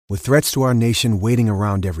With threats to our nation waiting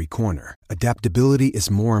around every corner, adaptability is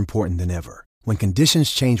more important than ever. When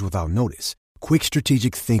conditions change without notice, quick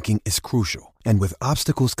strategic thinking is crucial. And with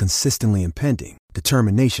obstacles consistently impending,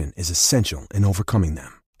 determination is essential in overcoming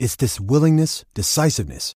them. It's this willingness,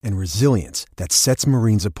 decisiveness, and resilience that sets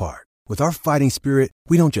Marines apart. With our fighting spirit,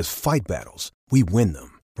 we don't just fight battles, we win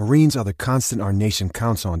them. Marines are the constant our nation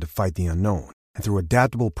counts on to fight the unknown. And through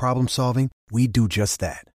adaptable problem solving, we do just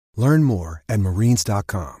that. Learn more at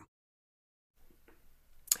marines.com.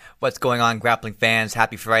 What's going on, grappling fans?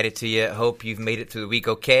 Happy Friday to you. Hope you've made it through the week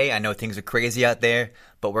okay. I know things are crazy out there,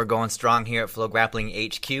 but we're going strong here at Flow Grappling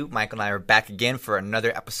HQ. Michael and I are back again for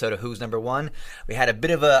another episode of Who's Number One. We had a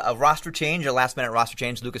bit of a roster change, a last-minute roster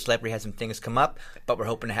change. Lucas Lepre had some things come up, but we're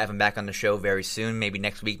hoping to have him back on the show very soon, maybe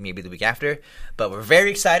next week, maybe the week after. But we're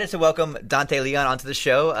very excited to welcome Dante Leon onto the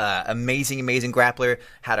show. Amazing grappler.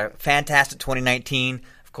 Had a fantastic 2019.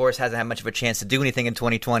 Of course, hasn't had much of a chance to do anything in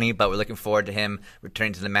 2020, but we're looking forward to him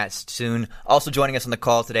returning to the mat soon. Also joining us on the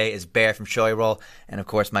call today is Bear from Showy Roll, and of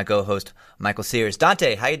course, my co-host, Michael Sears.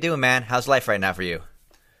 Dante, how you doing, man? How's life right now for you?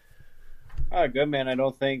 Good, man. I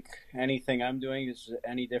don't think anything I'm doing is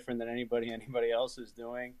any different than anybody else is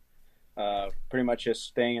doing. Pretty much just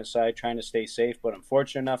staying inside, trying to stay safe, but I'm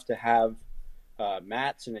fortunate enough to have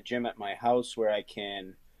mats and a gym at my house where I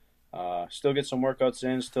can still get some workouts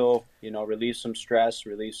in, still, relieve some stress,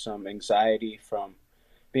 relieve some anxiety from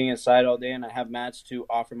being inside all day. And I have mats to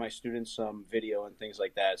offer my students some video and things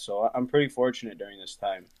like that. So I'm pretty fortunate during this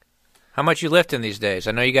time. How much you lifting these days?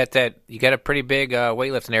 I know you got a pretty big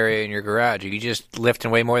weightlifting area in your garage. Are you just lifting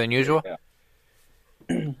way more than usual? Yeah.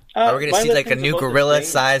 Are we going to see like a new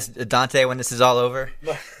gorilla-sized Dante when this is all over?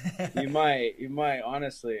 You might,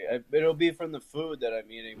 honestly. It'll be from the food that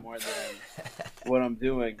I'm eating more than what I'm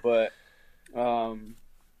doing. But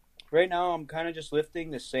right now I'm kind of just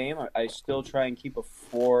lifting the same. I still try and keep a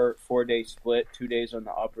four-day split, 2 days on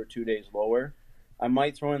the upper, 2 days lower. I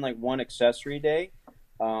might throw in like one accessory day,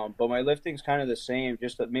 but my lifting's kind of the same,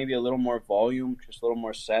 just maybe a little more volume, just a little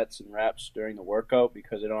more sets and reps during the workout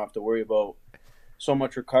because I don't have to worry about so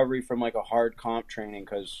much recovery from like a hard comp training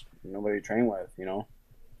because nobody to train with,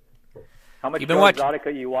 How much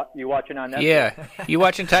Exotica you watching on Netflix? Yeah. You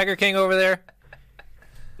watching Tiger King over there?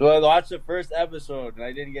 So I watched the first episode and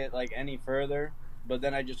I didn't get like any further, but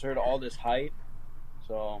then I just heard all this hype.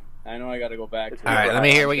 So I know I got to go back. All right, let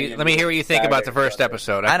me hear what you think about the first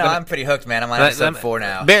episode. I know I'm pretty hooked, man. I'm on episode 4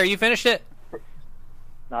 now. Bear, you finished it?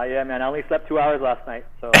 Not yet, man. I only slept 2 hours last night,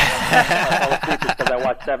 so I fell asleep because I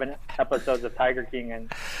watched 7 episodes of Tiger King and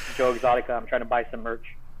Joe Exotica. I'm trying to buy some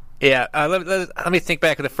merch. Yeah, let me think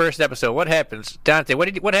back to the first episode. What happens, Dante?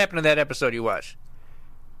 What happened in that episode you watched?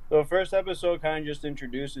 So the first episode kind of just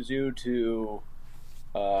introduces you to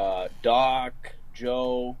Doc,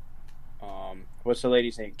 Joe. What's the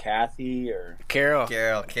lady's name? Kathy or Carol?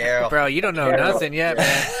 Carol. Bro, you don't know nothing yet,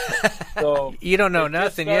 man. So you don't know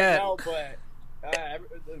nothing yet. Out, but a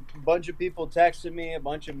bunch of people texted me, a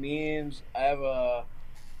bunch of memes. I have a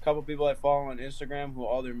couple people I follow on Instagram who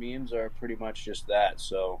all their memes are pretty much just that.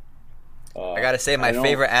 So I gotta say, my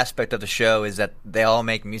favorite aspect of the show is that they all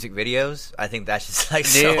make music videos. I think that's just like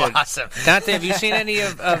so awesome. Dante, have you seen any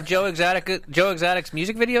of Joe Exotic's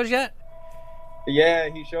music videos yet? Yeah,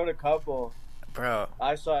 he showed a couple. Bro,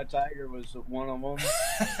 I saw Tiger was one of them.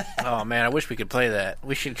 Oh man, I wish we could play that.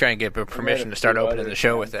 We should try and get permission to start opening the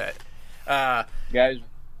show with that. Guys,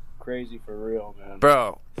 crazy for real, man.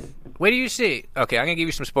 Bro, wait do you see? Okay, I'm gonna give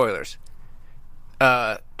you some spoilers.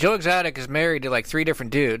 Joe Exotic is married to like 3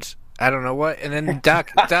 different dudes. I don't know what, and then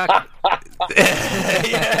Doc. Yeah.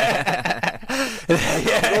 Don't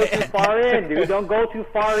go too far in, dude. Don't go too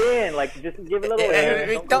far in. Like, just give a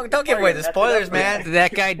little. Don't give away the spoilers, man.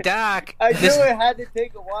 That guy Doc. I knew it had to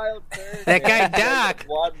take a wild turn. That guy Doc.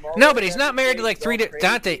 No, but he's not married to like 3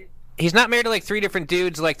 Dante. He's not married to like 3 different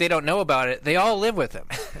dudes. Like they don't know about it. They all live with him.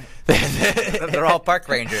 They're all park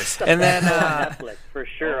rangers. And then Netflix for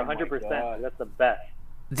sure, 100%. That's the best.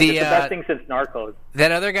 The best thing since Narcos.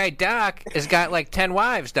 That other guy Doc has got like 10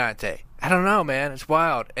 wives, Dante. I don't know, man. It's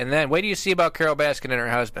wild. And then, what do you see about Carol Baskin and her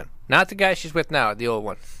husband? Not the guy she's with now, the old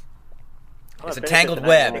one. It's a tangled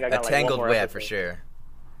web. A tangled web for sure.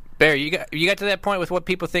 Barry, you got to that point with what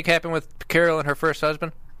people think happened with Carol and her first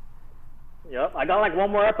husband? Yep. I got like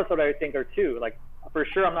one more episode, I think, or 2. Like, for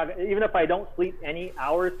sure, I'm not. Even if I don't sleep any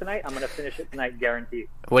hours tonight, I'm gonna finish it tonight, guaranteed.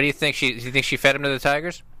 What do you think? Do you think she fed him to the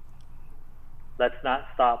tigers? Let's not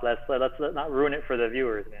stop. Let's not ruin it for the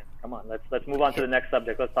viewers, man. Come on, let's move on to the next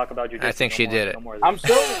subject. Let's talk about jiu-jitsu. I think she did it. I'm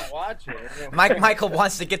still gonna watch it. Michael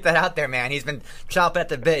wants to get that out there, man. He's been chomping at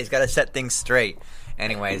the bit. He's got to set things straight.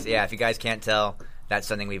 Anyways, yeah, if you guys can't tell, that's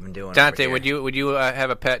something we've been doing. Dante, would you have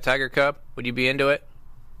a pet tiger cub? Would you be into it?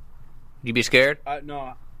 Would you be scared?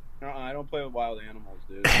 No, I don't play with wild animals,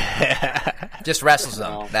 dude. Just wrestles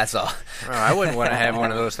them. No. That's all. Oh, I wouldn't want to have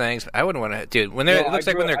one of those things. I wouldn't want to, dude. When they're, it looks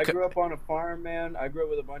like when they're. I grew up on a farm, man. I grew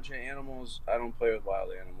up with a bunch of animals. I don't play with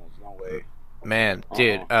wild animals. No way. Man,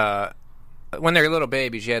 dude. When they're little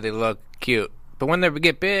babies, yeah, they look cute. But when they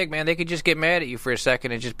get big, man, they could just get mad at you for a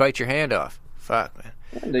second and just bite your hand off. Fuck, man.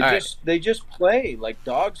 They just play. Like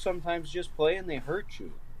dogs sometimes just play and they hurt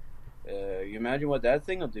you. You imagine what that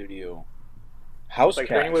thing will do to you. House like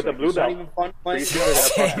cats. training with a blue It's not belt. even fun playing.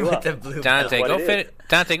 With the blue Dante, belt.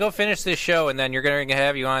 Dante, go finish this show, and then you're going to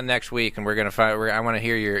have you on next week, and we're going to I want to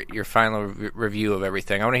hear your final review of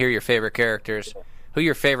everything. I want to hear your favorite characters, who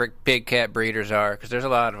your favorite big cat breeders are, because there's a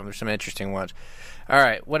lot of them. There's some interesting ones. All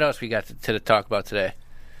right, what else we got to talk about today?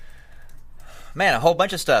 Man, a whole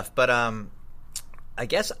bunch of stuff, but I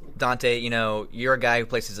guess, Dante, you're a guy who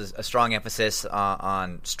places a strong emphasis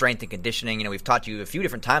on strength and conditioning. We've taught you a few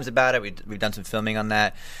different times about it. We've done some filming on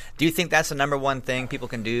that. Do you think that's the number one thing people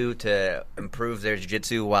can do to improve their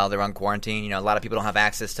jiu-jitsu while they're on quarantine? A lot of people don't have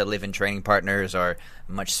access to live-in training partners or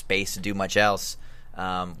much space to do much else.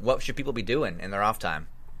 What should people be doing in their off time?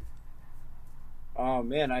 Oh,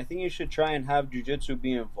 man, I think you should try and have jiu-jitsu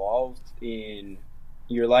be involved in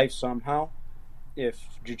your life somehow. If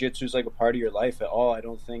jiu-jitsu is like a part of your life at all, I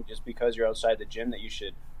don't think just because you're outside the gym that you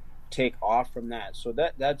should take off from that. So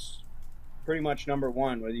that's pretty much number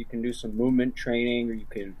one, whether you can do some movement training or you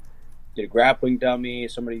can get a grappling dummy,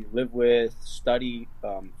 somebody you live with, study,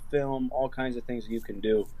 film, all kinds of things that you can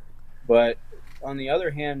do. But on the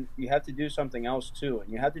other hand, you have to do something else too,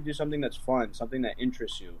 and you have to do something that's fun, something that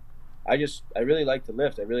interests you. I really like to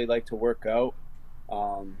lift. I really like to work out.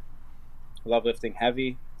 I love lifting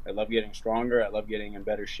heavy. I love getting stronger. I love getting in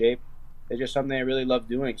better shape. It's just something I really love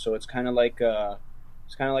doing. So it's kind of like a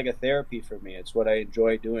therapy for me. It's what I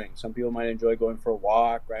enjoy doing. Some people might enjoy going for a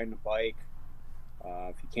walk, riding a bike.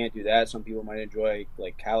 If you can't do that, some people might enjoy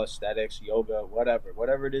like calisthenics, yoga,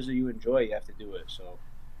 whatever it is that you enjoy. You have to do it. So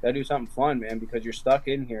gotta do something fun, man, because you're stuck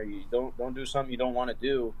in here. You don't do something you don't want to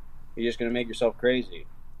do. You're just gonna make yourself crazy.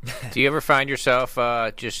 Do you ever find yourself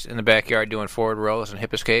just in the backyard doing forward rolls and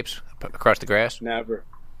hip escapes across the grass? Never.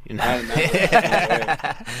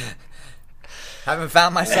 Haven't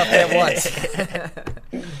found myself there once.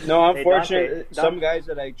 No, I'm fortunate. Dante, Some guys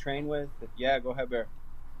that I train with, yeah, go ahead, Bear.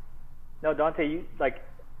 No, Dante, you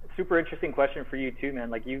super interesting question for you too, man.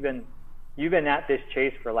 Like you've been at this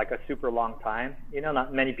chase for like a super long time.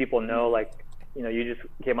 Not many people know. You just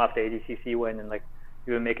came off the ADCC win and like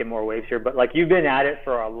you've been making more waves here, but like you've been at it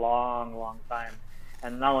for a long, long time.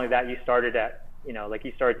 And not only that, you started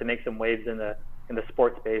to make some waves in the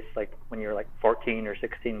sports space, like when you're like 14 or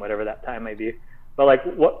 16, whatever that time may be. But like,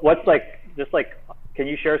 what's like, just like, can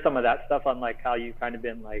you share some of that stuff on like how you kind of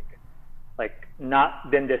been like not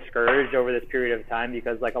been discouraged over this period of time?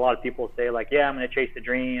 Because like a lot of people say like, yeah, I'm going to chase the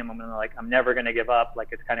dream. I'm never going to give up. Like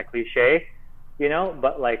it's kind of cliche,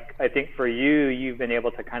 but like, I think for you've been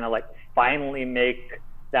able to kind of like finally make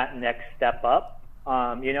that next step up,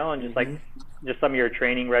 and just like, just some of your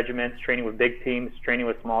training regimens, training with big teams, training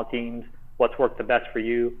with small teams, what's worked the best for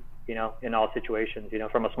you, in all situations,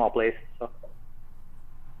 from a small place. So.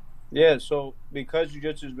 Yeah, so because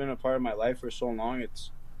jiu-jitsu has been a part of my life for so long,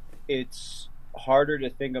 it's harder to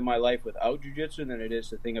think of my life without jiu-jitsu than it is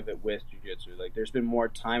to think of it with jiu-jitsu. Like there's been more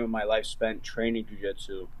time in my life spent training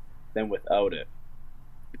jiu-jitsu than without it.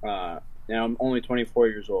 Now I'm only 24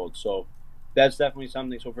 years old, so that's definitely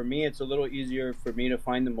something. So for me, it's a little easier for me to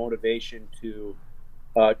find the motivation to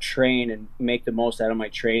train and make the most out of my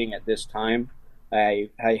training at this time. I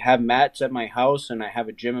have mats at my house and I have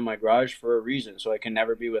a gym in my garage for a reason, so I can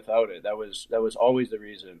never be without it. That was always the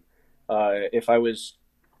reason. If I was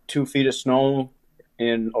 2 feet of snow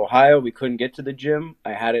in Ohio, we couldn't get to the gym.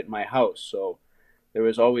 I had it in my house, so there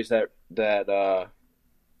was always that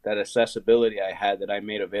accessibility I had that I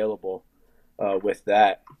made available with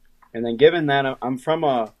that. And then given that I'm from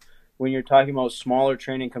when you're talking about smaller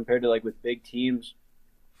training compared to like with big teams,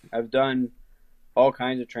 I've done all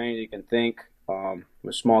kinds of training you can think,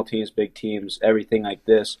 with small teams, big teams, everything like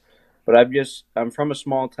this. But I'm from a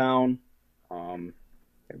small town. I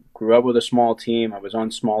grew up with a small team. I was on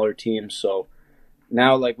smaller teams. So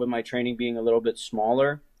now, like with my training being a little bit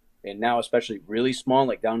smaller, and now especially really small,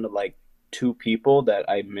 like down to like 2 people that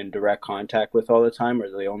I'm in direct contact with all the time, are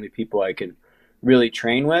the only people I can really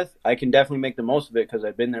train with, I can definitely make the most of it because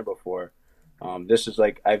I've been there before. This is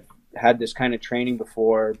like, I've had this kind of training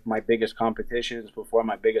before my biggest competitions, before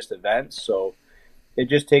my biggest events. So it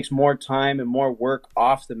just takes more time and more work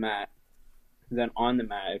off the mat than on the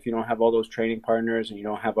mat. If you don't have all those training partners and you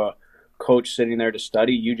don't have a coach sitting there to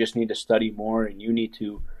study, you just need to study more and you need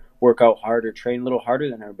to work out harder, train a little harder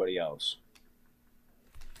than everybody else.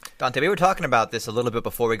 Dante, we were talking about this a little bit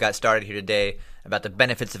before we got started here today about the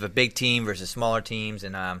benefits of a big team versus smaller teams,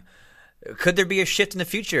 and could there be a shift in the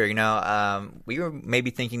future? We were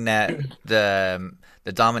maybe thinking that the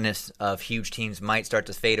dominance of huge teams might start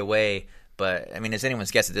to fade away, but I mean, it's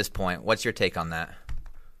anyone's guess at this point. What's your take on that?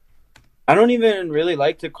 I don't even really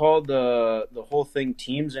like to call the whole thing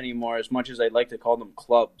teams anymore as much as I'd like to call them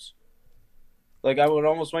clubs. Like, I would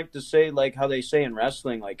almost like to say, like how they say in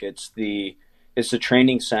wrestling, like it's the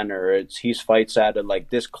training center. He fights at like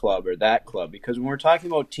this club or that club. Because when we're talking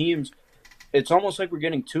about teams, it's almost like we're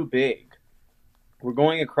getting too big. We're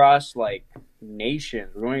going across like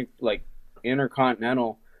nations. We're going like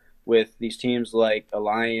intercontinental with these teams like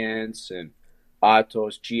Alliance and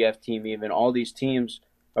Atos, GF Team, even all these teams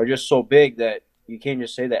are just so big that you can't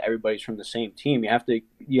just say that everybody's from the same team. You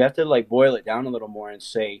have to like boil it down a little more and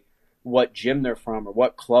say what gym they're from or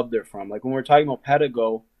what club they're from. Like when we're talking about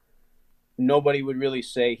Pedigo, nobody would really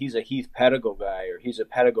say he's a Heath Pedigo guy or he's a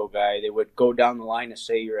Pedigo guy. They would go down the line and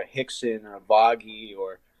say you're a Hickson or a Voggy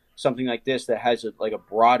or something like this that has a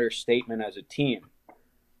broader statement as a team.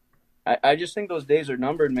 I just think those days are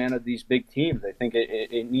numbered, man, of these big teams. I think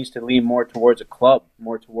it needs to lean more towards a club,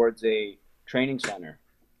 more towards a training center.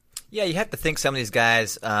 Yeah, you have to think some of these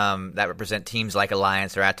guys that represent teams like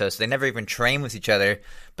Alliance or Atos, they never even train with each other,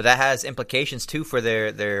 but that has implications too for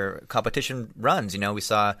their competition runs. We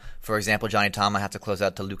saw, for example, Johnny Tama have to close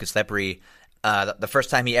out to Lucas Lepre the first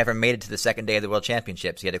time he ever made it to the second day of the World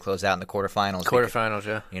Championships. He had to close out in the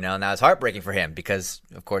quarterfinals. Yeah. Now it's heartbreaking for him because,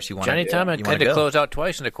 of course, Johnny Tama had to close out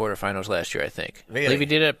twice in the quarterfinals last year, I think. Really? I believe he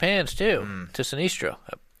did it at Pans too, to Sinistro.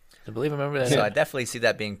 I remember that. So I definitely see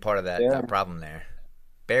that being part of that problem there.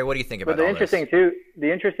 Barry, what do you think about the all interesting this?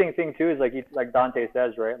 The interesting thing too is like Dante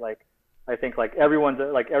says, right? Like I think like everyone's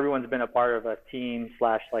been a part of a team /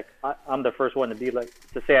 like I'm the first one to be like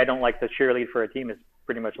to say I don't like to cheerlead for a team is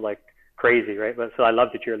pretty much like crazy, right? But so I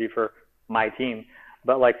love to cheerlead for my team.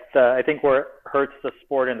 But like I think where it hurts the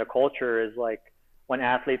sport and the culture is like when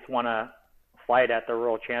athletes want to fight at the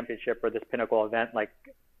World Championship or this pinnacle event, like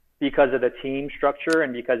because of the team structure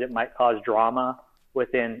and because it might cause drama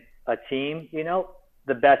within a team,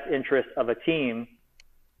 the best interest of a team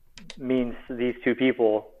means these two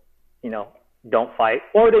people, don't fight,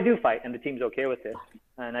 or they do fight and the team's okay with it.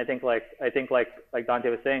 And I think like Dante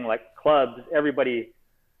was saying, like clubs, everybody,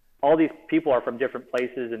 all these people are from different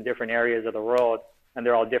places and different areas of the world, and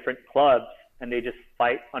they're all different clubs, and they just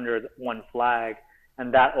fight under one flag.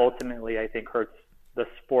 And that ultimately, I think, hurts the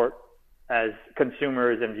sport as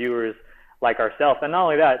consumers and viewers like ourselves. And not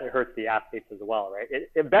only that, it hurts the athletes as well, right?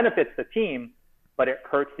 It benefits the team, but it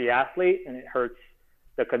hurts the athlete and it hurts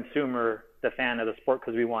the consumer, the fan of the sport,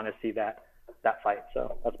 because we want to see that fight.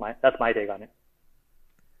 So that's my take on it.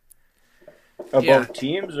 About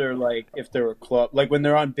teams, or like if they're a club, like when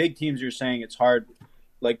they're on big teams, you're saying it's hard,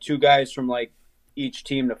 like two guys from like each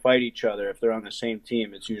team to fight each other. If they're on the same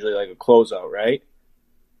team, it's usually like a closeout, right?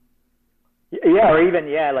 Yeah, or even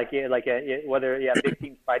whether big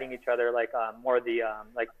teams fighting each other, like more the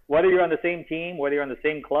like whether you're on the same team, whether you're on the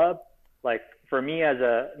same club. Like for me as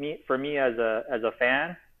a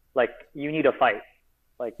fan, like you need a fight.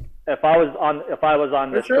 Like if I was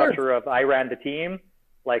on the structure of I ran the team,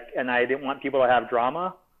 like, and I didn't want people to have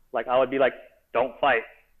drama, like I would be like, don't fight,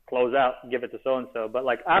 close out, give it to so and so. But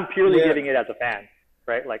like I'm purely giving it as a fan,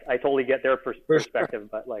 right? Like I totally get their perspective,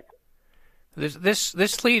 but like.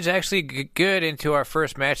 This leads actually good into our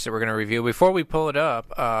first match that we're going to review. Before we pull it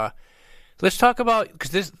up, let's talk about,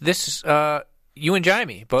 because this you and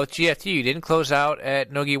Jaime, both GFT, you didn't close out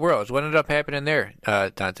at Nogi Worlds. What ended up happening there,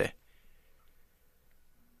 Dante?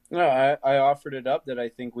 No, I offered it up that I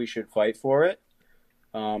think we should fight for it.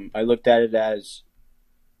 I looked at it as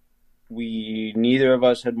neither of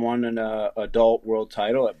us had won an adult world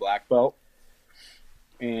title at black belt.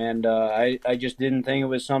 And I just didn't think it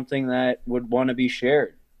was something that would want to be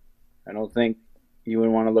shared. I don't think you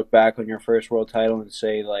would want to look back on your first world title and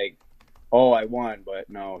say, like, oh, I won, but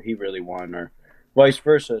no, he really won, or vice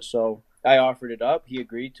versa. So I offered it up. He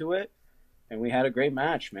agreed to it, and we had a great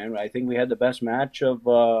match, man. I think we had the best match of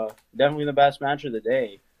definitely the best match of the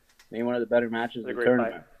day. Maybe one of the better matches of the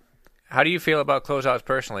tournament. Fight. How do you feel about closeouts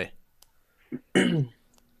personally?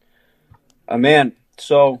 Man,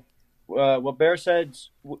 so... what Bear said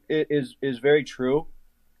is very true,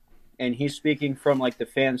 and he's speaking from like the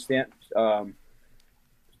fan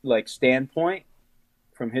standpoint,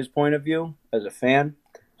 from his point of view as a fan.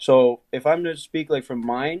 So if I'm to speak like from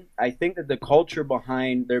mine, I think that the culture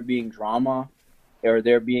behind there being drama or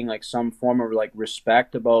there being like some form of like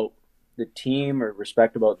respect about the team or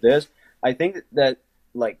respect about this. I think that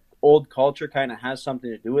like old culture kind of has something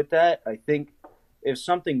to do with that. I think if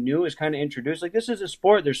something new is kind of introduced, like this is a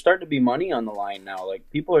sport, there's starting to be money on the line now. Like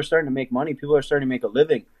people are starting to make money. People are starting to make a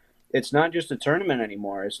living. It's not just a tournament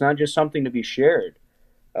anymore. It's not just something to be shared.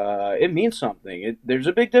 It means something. There's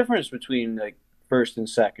a big difference between like first and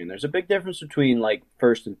second. There's a big difference between like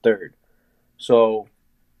first and third. So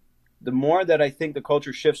the more that I think the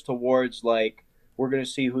culture shifts towards like we're going to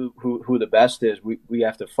see who the best is, we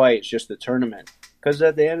have to fight. It's just the tournament. Because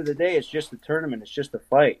at the end of the day, it's just the tournament. It's just the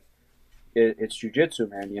fight. It's jiu-jitsu,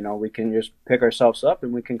 man. You know, we can just pick ourselves up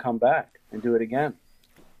and we can come back and do it again.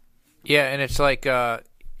 Yeah, and it's like, I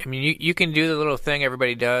mean, you can do the little thing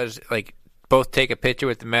everybody does, like both take a picture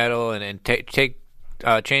with the medal and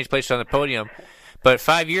change places on the podium. But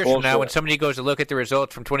 5 years from now, when somebody goes to look at the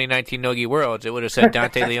results from 2019 Nogi Worlds, it would have said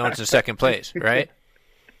Dante Leon's in second place, right?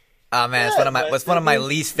 Oh man, it's one of my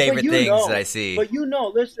least favorite things that I see. But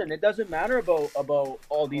listen, it doesn't matter about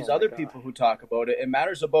all these other people who talk about it. It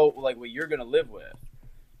matters about like what you're gonna live with,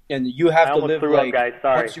 and you have to live like. Guys.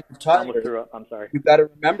 Sorry, once you retire, I almost threw up. I'm sorry. You got to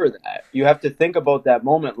remember that. You have to think about that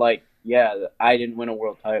moment. Like, yeah, I didn't win a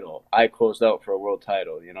world title. I closed out for a world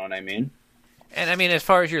title. You know what I mean? And I mean, as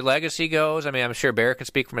far as your legacy goes, I mean, I'm sure Barrett can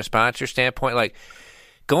speak from a sponsor standpoint. Like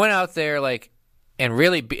going out there, like. And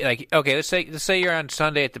really be like, okay, let's say you're on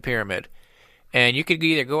Sunday at the Pyramid, and you could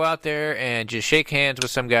either go out there and just shake hands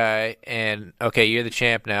with some guy, and okay, you're the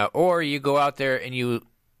champ now, or you go out there and you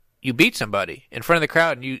beat somebody in front of the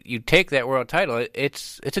crowd, and you take that world title.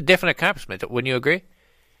 It's a different accomplishment. Wouldn't you agree?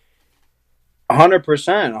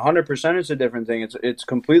 100%. It's a different thing. It's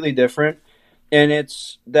completely different, and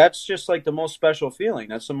that's just like the most special feeling.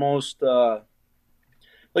 That's the most.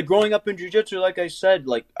 Like growing up in jiu-jitsu, like I said,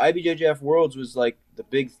 like IBJJF Worlds was like the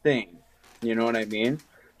big thing. You know what I mean?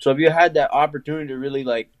 So if you had that opportunity to really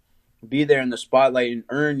like be there in the spotlight and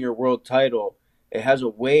earn your world title, it has a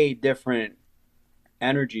way different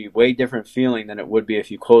energy, way different feeling than it would be if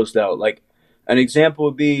you closed out. Like an example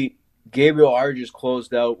would be Gabriel Arges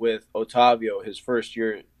closed out with Otavio his first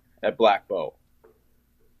year at Black Belt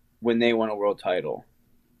when they won a world title.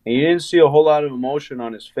 And you didn't see a whole lot of emotion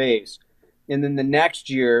on his face. And then the next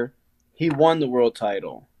year, he won the world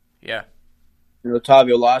title. Yeah. And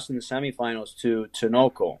Otavio lost in the semifinals to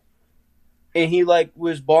Tinoco. And he like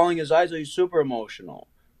was bawling his eyes. Like, he's super emotional.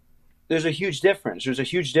 There's a huge difference. There's a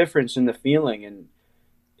huge difference in the feeling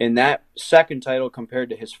in that second title compared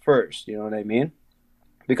to his first. You know what I mean?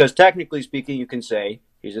 Because technically speaking, you can say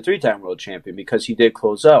he's a 3-time world champion because he did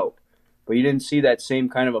close out. But you didn't see that same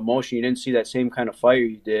kind of emotion. You didn't see that same kind of fire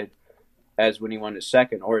you did as when he won his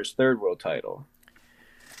second or his third world title.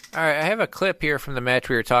 All right, I have a clip here from the match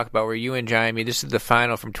we were talking about where you and Jaime, this is the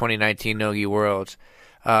final from 2019 Nogi Worlds.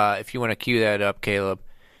 If you want to cue that up, Caleb.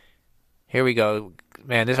 Here we go.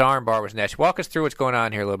 Man, this arm bar was nasty. Walk us through what's going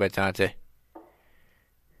on here a little bit, Dante.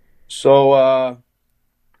 So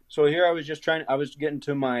here I was getting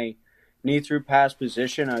to my knee through pass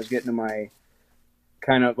position. I was getting to my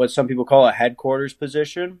kind of what some people call a headquarters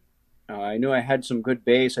position. I knew I had some good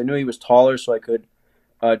base. I knew he was taller, so I could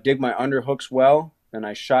dig my underhooks well. Then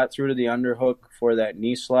I shot through to the underhook for that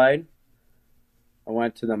knee slide. I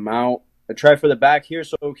went to the mount. I tried for the back here,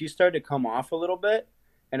 so he started to come off a little bit,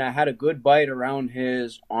 and I had a good bite around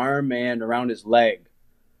his arm and around his leg.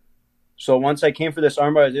 So once I came for this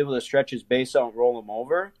armbar, I was able to stretch his base out and roll him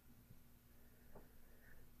over.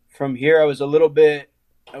 From here, I was a little bit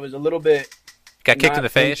got kicked in the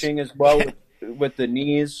face as well with the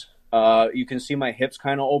knees. You can see my hips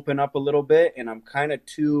kind of open up a little bit, and I'm kind of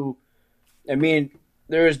too. I mean,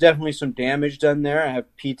 there is definitely some damage done there. I have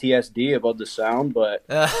PTSD about the sound, but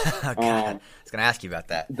I was gonna ask you about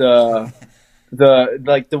that.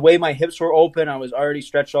 The way my hips were open, I was already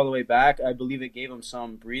stretched all the way back. I believe it gave him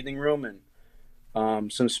some breathing room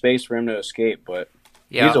and some space for him to escape. But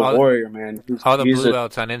yeah, he's a warrior, man. All the blue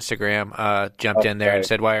belts on Instagram jumped in there and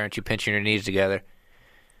said, "Why aren't you pinching your knees together?"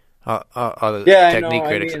 All the technique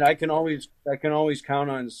critics. I mean, I can always count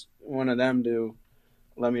on one of them to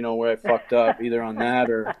let me know where I fucked up, either on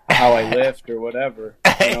that or how I lift or whatever.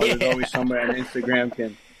 You know, there's always somebody on Instagram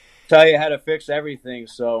can tell you how to fix everything.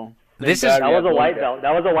 So that was a white belt.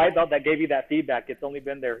 That was a white belt that gave you that feedback. It's only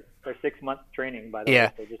been there for 6 months training, by the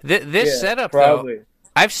way. So this setup probably. Though,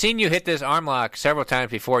 I've seen you hit this arm lock several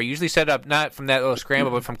times before. You usually set up not from that little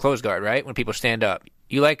scramble, but from close guard, right? When people stand up,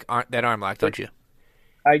 you like that arm lock, don't you?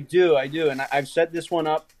 I do, and I've set this one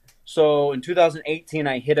up. So in 2018,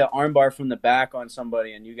 I hit an armbar from the back on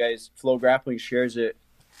somebody, and you guys, Flow Grappling shares it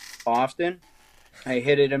often. I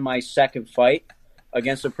hit it in my second fight.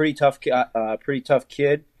 against a pretty tough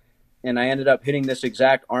kid, and I ended up hitting this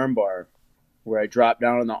exact armbar where I dropped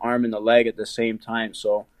down on the arm and the leg at the same time.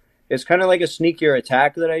 So it's kind of like a sneakier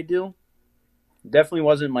attack that I do. Definitely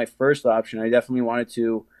wasn't my first option. I definitely wanted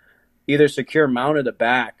to either secure mount of the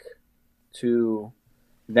back to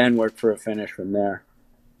then work for a finish from there.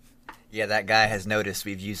 Yeah, that guy has noticed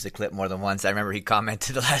we've used the clip more than once. I remember he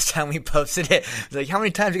commented the last time we posted it. He's like, how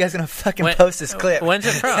many times are you guys going to fucking post this clip? When's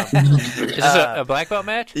it from? Is this a black belt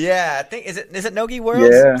match? Yeah, I think, is it Nogi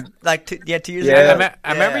Worlds? Yeah. Like, 2 years Yeah. ago?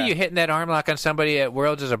 I remember you hitting that arm lock on somebody at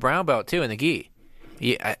Worlds as a brown belt, too, in the gi.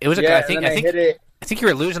 Yeah, it was a Yeah, I think hit it. I think you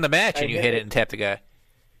were losing the match and you hit it and tapped the guy.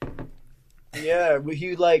 Yeah,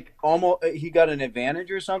 he he got an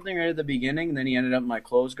advantage or something right at the beginning, and then he ended up in my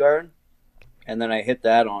close guard, and then I hit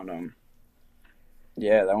that on him.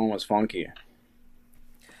 Yeah, that one was funky.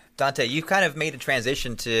 Dante, you've kind of made a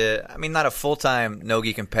transition to, I mean, not a full-time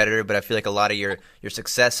no-gi competitor, but I feel like a lot of your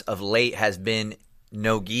success of late has been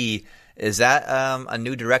no-gi. Is that a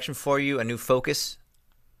new direction for you, a new focus?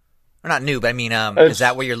 Or not new, but I mean, is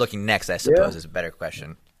that where you're looking next, I suppose, is a better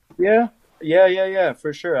question. Yeah,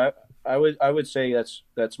 for sure. I would say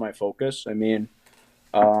that's my focus. I mean,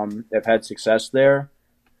 I've had success there.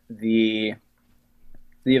 The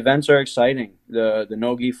events are exciting. The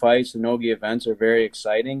no-gi fights, the no-gi events are very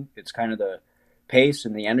exciting. It's kind of the pace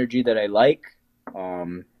and the energy that I like.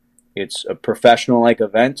 It's a professional-like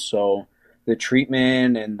event, so the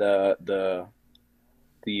treatment and the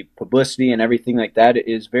publicity and everything like that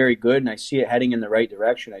is very good, and I see it heading in the right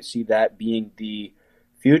direction. I see that being the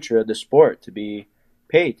future of the sport, to be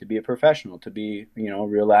paid, to be a professional, to be, a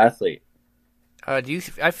real athlete. I feel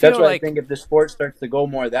That's why like I think if the sport starts to go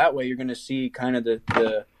more that way, you're going to see kind of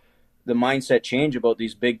the mindset change about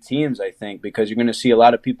these big teams, I think, because you're going to see a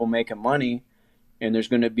lot of people making money, and there's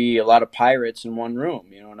going to be a lot of pirates in one room.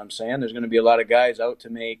 You know what I'm saying? There's going to be a lot of guys out to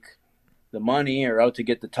make the money or out to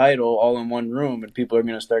get the title all in one room, and people are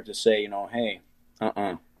going to start to say, hey, no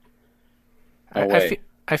way.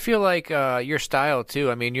 I feel like your style too.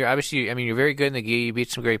 I mean, you're very good in the gi. You beat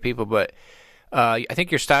some great people, but I think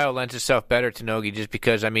your style lends itself better to no-gi just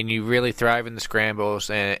because, I mean, you really thrive in the scrambles,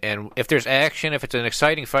 and if there's action, if it's an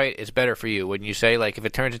exciting fight, it's better for you. Wouldn't you say? Like, if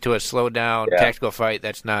it turns into a slowed-down tactical fight,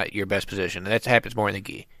 that's not your best position. That happens more in the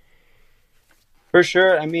gi. For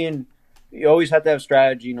sure. I mean, you always have to have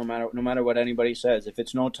strategy no matter what anybody says. If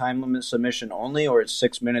it's no time limit submission only or it's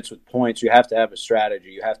 6 minutes with points, you have to have a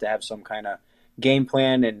strategy. You have to have some kind of game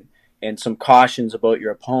plan and some cautions about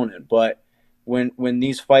your opponent. But when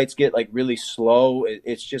these fights get like really slow,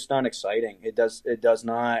 it's just not exciting. It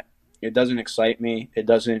doesn't excite me. It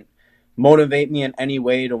doesn't motivate me in any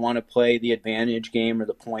way to want to play the advantage game or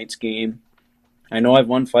the points game. I know I've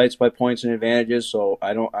won fights by points and advantages, so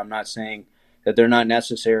I'm not saying that they're not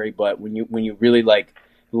necessary, but when you really like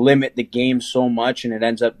limit the game so much and it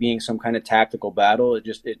ends up being some kind of tactical battle,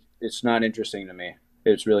 it's not interesting to me.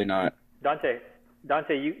 It's really not. Dante,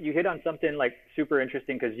 you hit on something like super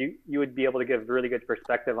interesting because you would be able to give really good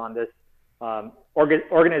perspective on this,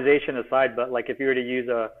 organization aside, but like if you were to use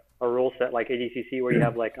a rule set like ADCC where you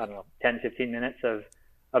have like, I don't know, 10, 15 minutes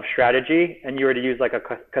of strategy, and you were to use like a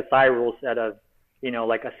Kasai rule set of,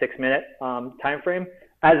 like a 6 minute time frame,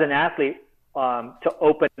 as an athlete, to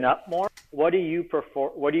open up more, what do you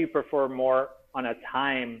prefer more on a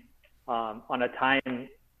time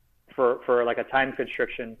for like a time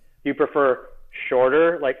constriction? Do you prefer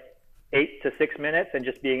shorter, like 8 to 6 minutes and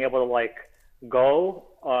just being able to like go,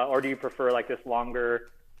 or do you prefer like this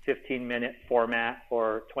longer 15-minute format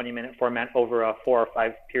or 20-minute format over a 4 or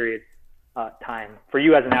 5 period time for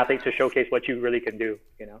you as an athlete to showcase what you really can do,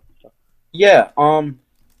 So. Yeah.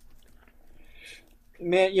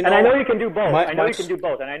 Man, and I know you can do both. You can do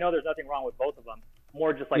both, and I know there's nothing wrong with both of them.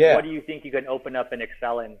 More just like, what do you think you can open up and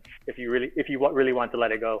excel in if you really want to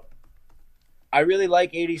let it go? I really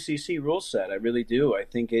like ADCC rule set. I really do. I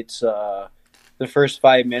think it's the first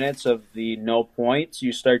 5 minutes of the no points.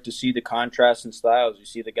 You start to see the contrast in styles. You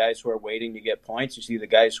see the guys who are waiting to get points. You see the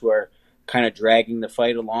guys who are kind of dragging the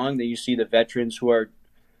fight along. Then you see the veterans who are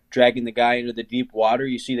dragging the guy into the deep water.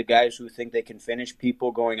 You see the guys who think they can finish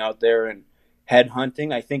people going out there and head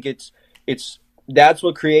hunting. I think that's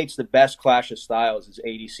what creates the best clash of styles is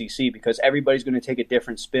ADCC, because everybody's going to take a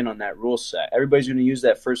different spin on that rule set. Everybody's going to use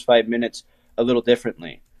that first 5 minutes a little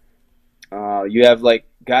differently. You have like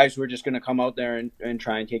guys who are just going to come out there and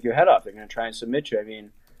try and take your head off. They're going to try and submit you. I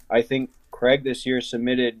mean, I think Craig this year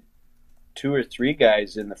submitted 2 or 3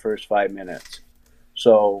 guys in the first 5 minutes.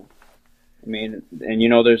 So, I mean,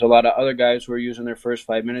 and there's a lot of other guys who are using their first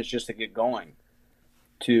 5 minutes just to get going,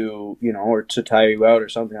 to or to tire you out or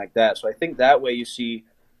something like that. So I think that way you see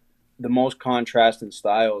the most contrast in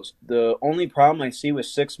styles. The only problem I see with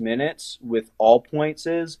 6 minutes with all points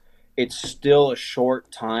is it's still a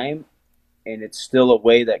short time, and it's still a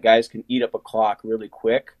way that guys can eat up a clock really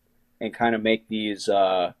quick and kind of make these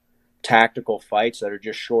tactical fights that are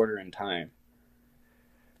just shorter in time.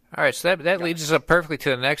 All right, so that leads us up perfectly to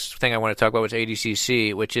the next thing I want to talk about, which is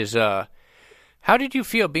ADCC, which is how did you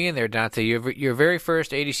feel being there, Dante? Your very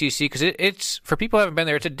first ADCC, because it's for people who haven't been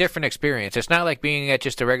there, it's a different experience. It's not like being at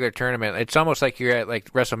just a regular tournament. It's almost like you're at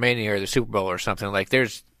like WrestleMania or the Super Bowl or something. Like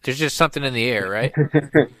there's just something in the air, right?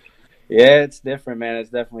 Yeah, it's different, man. It's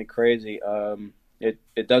definitely crazy.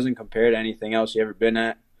 It doesn't compare to anything else you ever been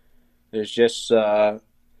at. There's just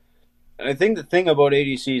I think the thing about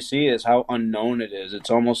ADCC is how unknown it is.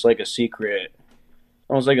 It's almost like a secret,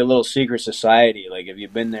 almost like a little secret society. Like if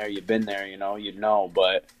you've been there, you've been there, you know, you'd know.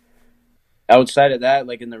 But outside of that,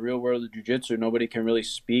 like in the real world of jiu-jitsu, nobody can really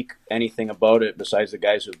speak anything about it besides the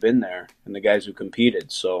guys who've been there and the guys who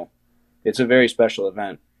competed. So it's a very special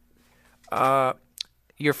event.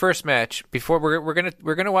 Your first match, before we're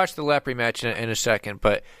gonna watch the Lepre match in a second,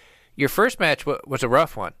 but your first match was a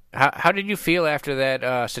rough one. How did you feel after that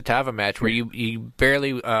Satava match where you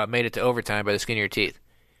barely made it to overtime by the skin of your teeth?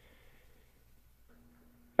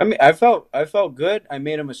 I mean, I felt good. I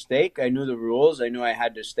made a mistake. I knew the rules. I knew I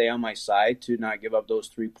had to stay on my side to not give up those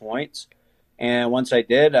 3 points. And once I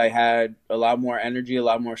did, I had a lot more energy, a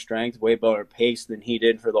lot more strength, way better pace than he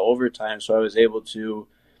did for the overtime. So I was able to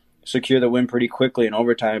secure the win pretty quickly in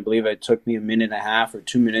overtime. I believe it took me 1.5 minutes or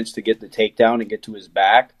 2 minutes to get the takedown and get to his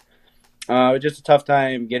back. It was just a tough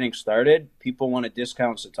time getting started. People want to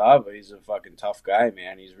discount Satava. He's a fucking tough guy,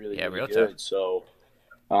 man. He's really good. Tough. So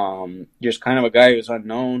just kind of a guy who's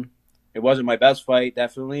unknown. It wasn't my best fight,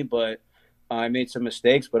 definitely, but I made some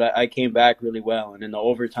mistakes, but I came back really well. And in the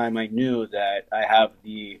overtime, I knew that I have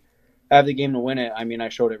the game to win it. I mean, I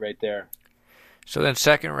showed it right there. So then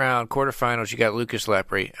second round, quarterfinals, you got Lucas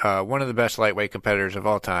Lepre, one of the best lightweight competitors of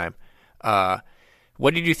all time.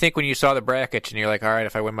 What did you think when you saw the brackets and you're like, all right,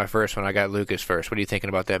 if I win my first one, I got Lucas first? What are you thinking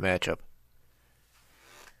about that matchup?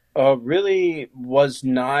 Really was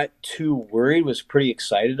not too worried, was pretty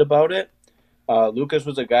excited about it. Lucas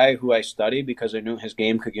was a guy who I studied because I knew his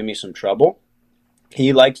game could give me some trouble.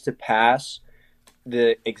 He likes to pass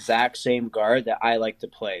the exact same guard that I like to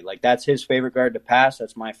play. Like, that's his favorite guard to pass.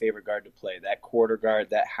 That's my favorite guard to play. That quarter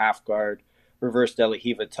guard, that half guard, reverse De La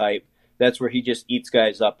Riva type. That's where he just eats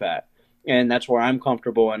guys up at. And that's where I'm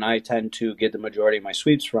comfortable, and I tend to get the majority of my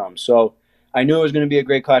sweeps from. So I knew it was going to be a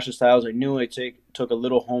great clash of styles. I knew it took a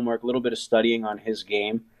little homework, a little bit of studying on his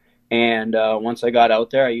game. And once I got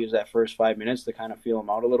out there, I used that first 5 minutes to kind of feel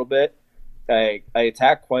him out a little bit. I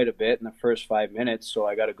attacked quite a bit in the first 5 minutes, so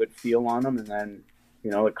I got a good feel on him, and then,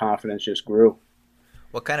 you know, the confidence just grew.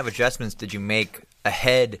 What kind of adjustments did you make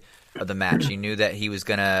ahead of the match? You knew that he was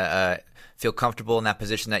going to feel comfortable in that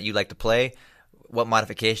position that you like to play. What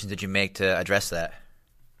modifications did you make to address that?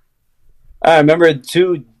 I remember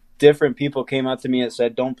 2 different people came up to me and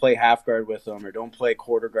said, don't play half guard with him, or don't play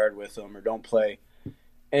quarter guard with him, or don't play.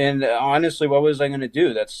 And honestly, what was I going to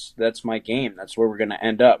do? That's my game. That's where we're going to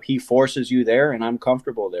end up. He forces you there, and I'm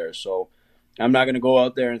comfortable there. So I'm not going to go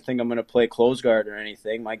out there and think I'm going to play close guard or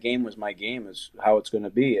anything. My game was my game, is how it's going to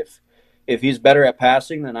be. If he's better at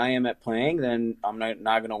passing than I am at playing, then I'm not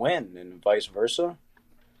going to win, and vice versa.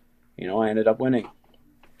 You know, I ended up winning.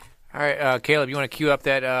 All right, Caleb, you want to cue up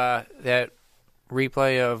that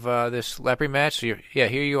replay of this Lepre match? So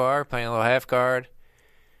here you are playing a little half guard.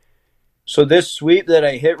 So this sweep that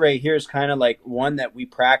I hit right here is kind of like one that we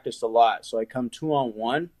practiced a lot. So I come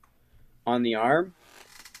 2-on-1 on the arm,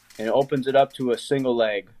 and it opens it up to a single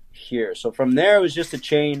leg here. So from there, it was just a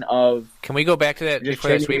chain of... Can we go back to that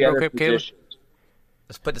before that sweep real quick, Caleb?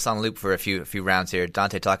 Let's put this on loop for a few rounds here.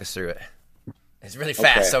 Dante, talk us through it. It's really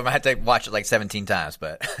fast, so I'm going to have to watch it like 17 times,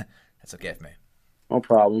 but that's okay for me. No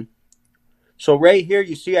problem. So right here,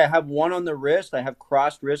 you see I have one on the wrist, I have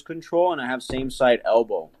crossed wrist control, and I have same side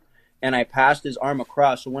elbow. And I passed his arm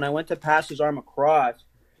across. So when I went to pass his arm across,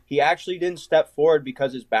 he actually didn't step forward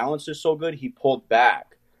because his balance is so good, he pulled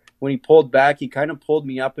back. When he pulled back, he kind of pulled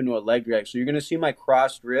me up into a leg drag. So you're going to see my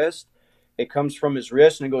crossed wrist. It comes from his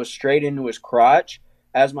wrist and it goes straight into his crotch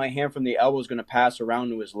as my hand from the elbow is going to pass around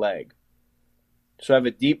to his leg. So I have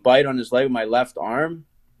a deep bite on his leg with my left arm.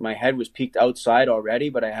 My head was peeked outside already,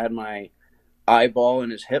 but I had my eyeball in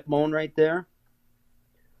his hip bone right there.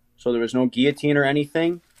 So there was no guillotine or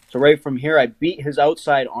anything. So right from here, I beat his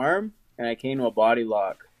outside arm, and I came to a body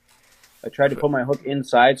lock. I tried to put my hook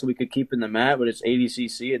inside so we could keep in the mat, but it's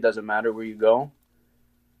ADCC. It doesn't matter where you go.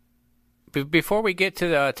 Before we get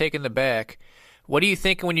to taking the back, What are you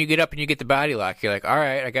thinking when you get up and you get the body lock? You're like, all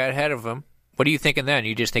right, I got ahead of him. What are you thinking then?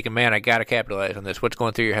 You just thinking, man, I got to capitalize on this. What's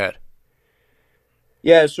going through your head?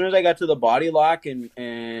 Yeah, as soon as I got to the body lock and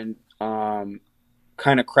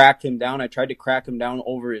kind of cracked him down, I tried to crack him down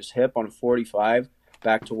over his hip on 45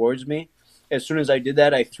 back towards me. As soon as I did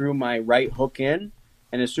that, I threw my right hook in.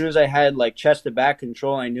 And as soon as I had like chest to back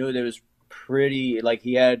control, I knew that it was pretty, like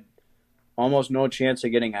he had almost no chance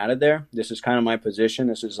of getting out of there. This is kind of my position.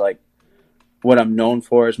 This is like what I'm known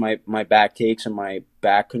for is my back takes and my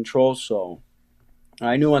back control. So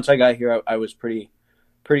I knew once I got here, I was pretty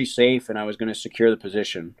safe and I was going to secure the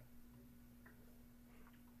position.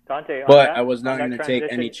 Dante, but I was not going to take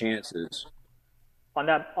any chances. On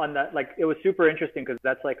that, like it was super interesting because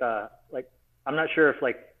that's like I'm not sure if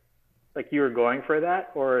like you were going for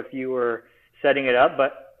that or if you were setting it up,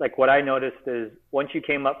 but like what I noticed is once you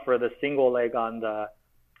came up for the single leg from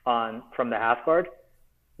the half guard,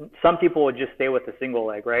 some people would just stay with the single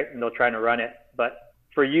leg, right? And they'll try to run it. But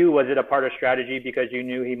for you, was it a part of strategy because you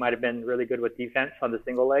knew he might have been really good with defense on the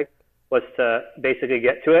single leg, was to basically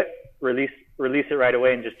get to it, release it right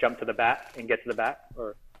away and just jump to the bat and get to the bat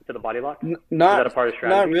or to the body lock? Is that a part of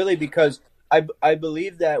strategy? Not really, because I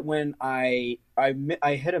believe that when I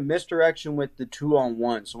hit a misdirection with the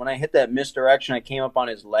 2-on-1. So when I hit that misdirection, I came up on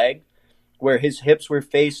his leg where his hips were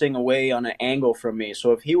facing away on an angle from me.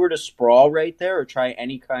 So if he were to sprawl right there or try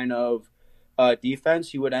any kind of defense,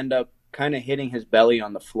 he would end up kind of hitting his belly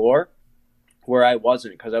on the floor where I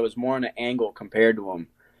wasn't because I was more on an angle compared to him.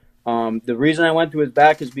 The reason I went to his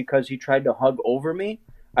back is because he tried to hug over me.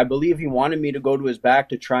 I believe he wanted me to go to his back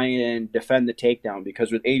to try and defend the takedown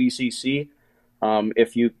because with ADCC,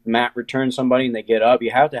 if you mat return somebody and they get up, you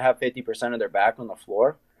have to have 50% of their back on the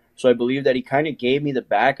floor. So I believe that he kind of gave me the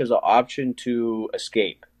back as an option to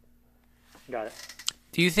escape. Got it.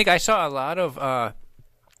 Do you think I saw a lot of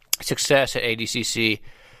success at ADCC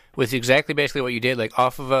with exactly basically what you did, like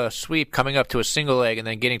off of a sweep, coming up to a single leg, and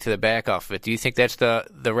then getting to the back off of it? Do you think that's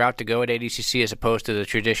the route to go at ADCC as opposed to the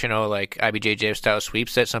traditional like IBJJF style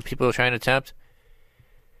sweeps that some people are trying to attempt?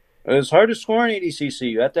 It's hard to score in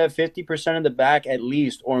ADCC. You have to have 50% of the back at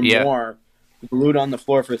least or more glued on the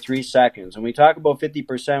floor for 3 seconds. When we talk about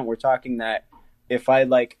 50%, we're talking that if I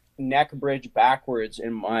like neck bridge backwards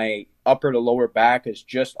and my upper to lower back is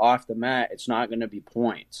just off the mat, it's not going to be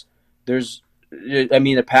points.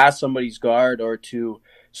 To pass somebody's guard or to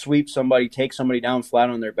sweep somebody, take somebody down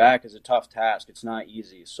flat on their back is a tough task. It's not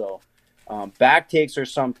easy. So back takes are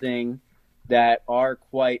something that are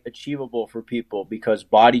quite achievable for people because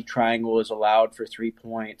body triangle is allowed for 3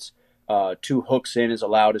 points. 2 hooks in is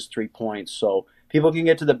allowed as 3 points. So people can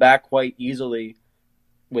get to the back quite easily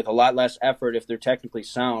with a lot less effort if they're technically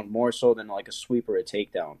sound, more so than like a sweep or a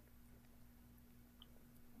takedown.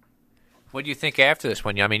 What do you think after this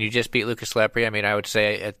one? I mean, you just beat Lucas Lepre. I mean, I would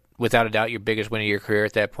say, without a doubt, your biggest win of your career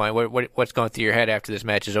at that point. What's going through your head after this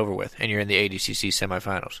match is over with and you're in the ADCC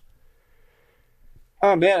semifinals?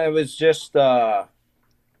 Oh, man, it was just kind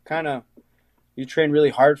of – you train really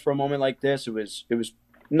hard for a moment like this. It was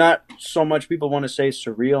not so much people want to say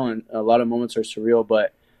surreal, and a lot of moments are surreal,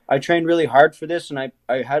 but I trained really hard for this, and I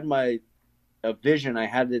had a vision. I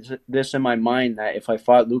had this in my mind that if I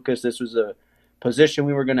fought Lucas, this was a position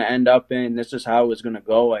we were going to end up in. This is how it was going to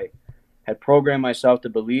go. I had programmed myself to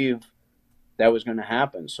believe that was going to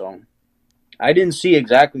happen. So I didn't see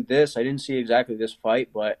exactly this. I didn't see exactly this fight,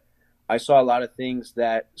 but I saw a lot of things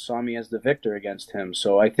that saw me as the victor against him.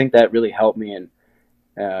 So I think that really helped me, and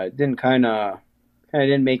it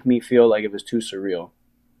didn't make me feel like it was too surreal.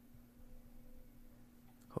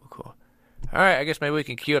 Cool. All right, I guess maybe we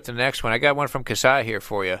can queue up the next one. I got one from Kasai here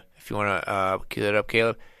for you, if you want to queue that up,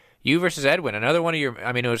 Caleb. You versus Edwin, another one of your.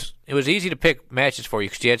 I mean, it was easy to pick matches for you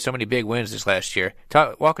because you had so many big wins this last year.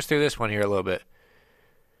 Walk us through this one here a little bit.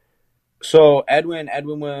 So Edwin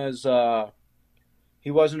was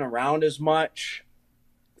he wasn't around as much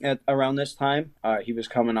around this time. He was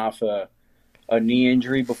coming off a knee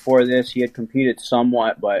injury before this. He had competed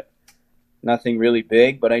somewhat, but nothing really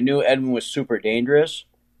big. But I knew Edwin was super dangerous,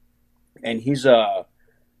 and he's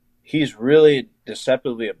really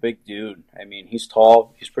deceptively a big dude. I mean, he's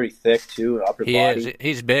tall. He's pretty thick, too, upper body.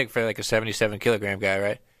 He's big for like a 77-kilogram guy,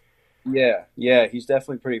 right? Yeah, he's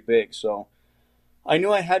definitely pretty big. So I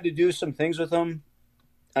knew I had to do some things with him.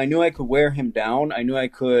 I knew I could wear him down. I knew I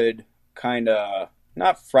could kind of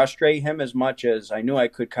not frustrate him as much as I knew I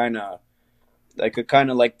could kind of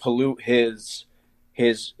like pollute his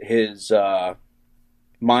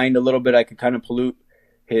mind a little bit. I could kind of pollute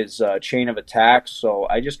his chain of attacks. So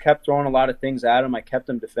I just kept throwing a lot of things at him. I kept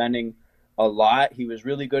him defending a lot. He was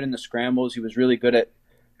really good in the scrambles. He was really good at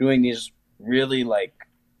doing these really like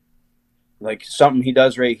like something he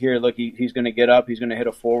does right here. Look, he's going to get up. He's going to hit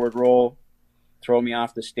a forward roll, throw me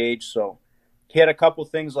off the stage. So he had a couple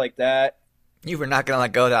things like that. You were not going to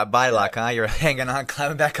let go of that body lock, huh? You're hanging on,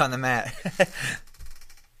 climbing back on the mat.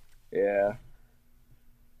 Yeah.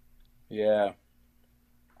 Yeah.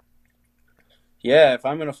 Yeah, if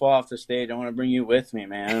I'm going to fall off the stage, I want to bring you with me,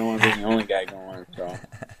 man. I don't want to be the only guy going. So.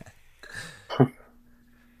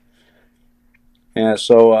 Yeah,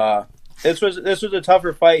 so this was a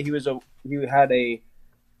tougher fight. He had a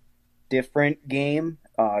different game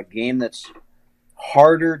that's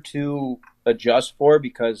harder to adjust for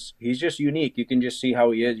because he's just unique. You can just see how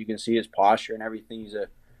he is. You can see his posture and everything. He's a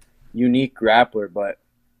unique grappler, but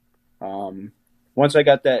once I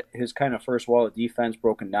got his kind of first wall of defense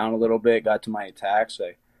broken down a little bit, got to my attacks,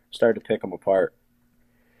 I started to pick him apart.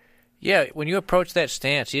 Yeah, when you approach that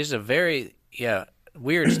stance, he has a very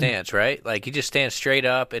weird stance, right? Like he just stands straight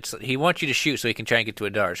up. He wants you to shoot so he can try and get to a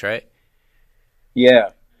dars, right? Yeah.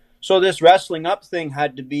 So this wrestling up thing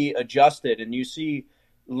had to be adjusted, and you see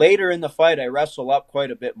later in the fight I wrestle up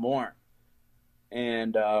quite a bit more.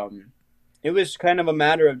 And it was kind of a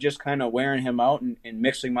matter of just kind of wearing him out and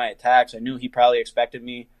mixing my attacks. I knew he probably expected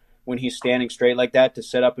me when he's standing straight like that to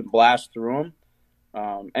sit up and blast through him.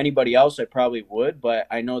 Anybody else I probably would, but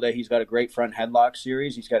I know that he's got a great front headlock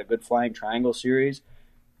series. He's got a good flying triangle series.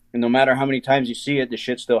 And no matter how many times you see it, the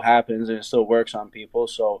shit still happens and it still works on people.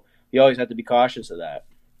 So you always have to be cautious of that.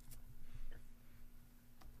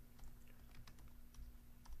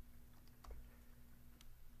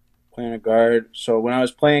 Playing a guard. So when I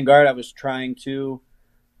was playing guard, I was trying to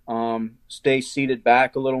stay seated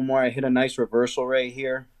back a little more. I hit a nice reversal right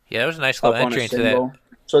here. Yeah, that was a nice little entry into that.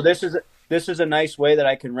 So this is a nice way that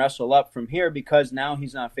I can wrestle up from here because now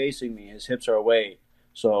he's not facing me. His hips are away.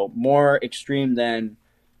 So more extreme than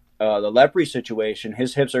the Lepre situation.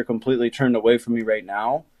 His hips are completely turned away from me right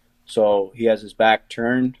now. So he has his back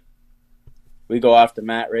turned. We go off the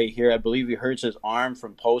mat right here. I believe he hurts his arm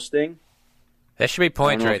from posting. That should be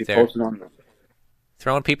points right there.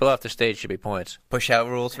 Throwing people off the stage should be points. Push-out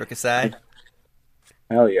rules for Kasai.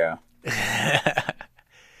 Hell yeah.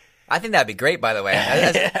 I think that'd be great, by the way.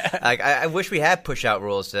 I wish we had push-out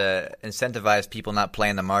rules to incentivize people not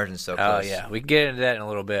playing the margins so close. Oh, yeah. We can get into that in a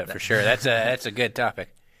little bit, for sure. That's a good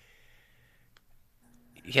topic.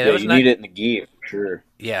 Yeah, you need it in the gi, for sure.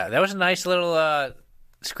 Yeah, that was a nice little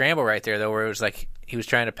scramble right there, though, where it was like he was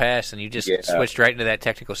trying to pass, and you just switched right into that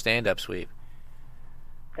technical stand-up sweep.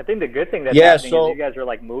 I think the good thing that's happening is you guys are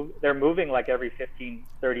like they're moving like every 15,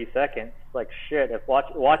 30 seconds. Like shit, if watch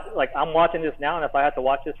like I'm watching this now, and if I had to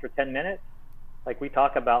watch this for 10 minutes, like we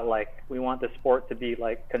talk about like we want the sport to be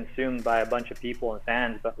like consumed by a bunch of people and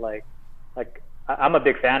fans, but like I'm a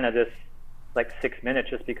big fan of this like 6 minutes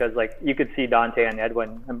just because like you could see Dante and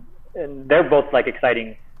Edwin and they're both like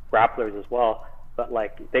exciting grapplers as well. But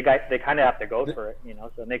like they kind of have to go for it, you know.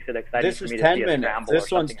 So it makes it exciting for me to see a scramble. This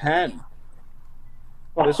one's 10.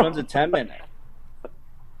 This one's a 10-minute.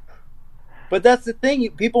 But that's the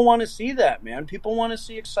thing. People want to see that, man. People want to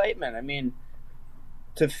see excitement. I mean,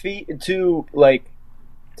 to feed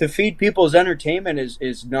people's entertainment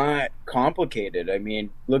is not complicated. I mean,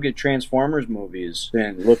 look at Transformers movies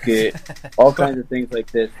and look at all kinds of things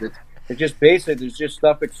like this. It's just basic. There's just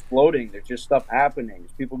stuff exploding. There's just stuff happening.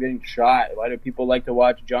 There's people getting shot. Why do people like to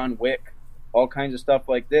watch John Wick? All kinds of stuff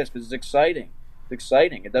like this because it's exciting.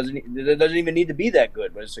 Exciting. It doesn't even need to be that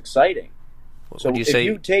good, but it's exciting. So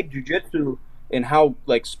you take jiu-jitsu and how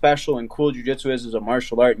like special and cool jiu-jitsu is as a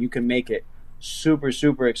martial art, and you can make it super,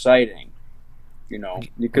 super exciting. You know,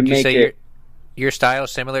 you can make it. Your style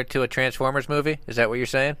is similar to a Transformers movie? Is that what you're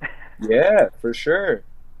saying? Yeah, for sure.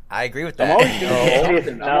 I agree with that.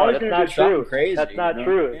 No, that's not true. Crazy, that's not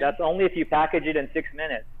true. That's only if you package it in 6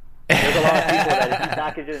 minutes. There's a lot of people that if you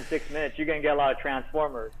package it in 6 minutes, you're gonna get a lot of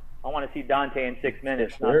Transformers. I want to see Dante in 6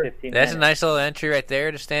 minutes, not 15 minutes. That's a nice little entry right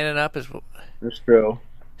there to standing up. That's true.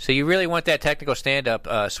 So you really want that technical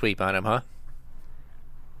stand-up sweep on him, huh?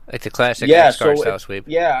 Like the classic X-guard style sweep.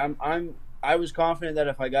 Yeah, I was confident that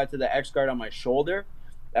if I got to the X-guard on my shoulder,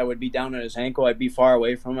 I would be down at his ankle. I'd be far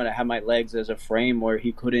away from it. I had my legs as a frame where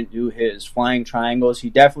he couldn't do his flying triangles.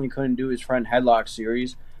 He definitely couldn't do his front headlock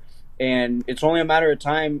series. And it's only a matter of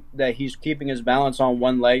time that he's keeping his balance on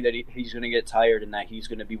one leg that he's going to get tired and that he's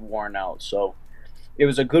going to be worn out. So it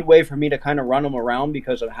was a good way for me to kind of run him around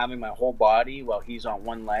because of having my whole body while he's on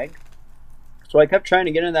one leg. So I kept trying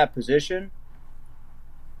to get in that position.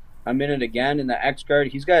 I'm in it again in the X-guard.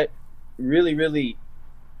 He's got really, really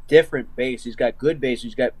different base. He's got good base.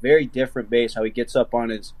 He's got very different base, how he gets up on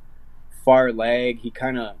his far leg. He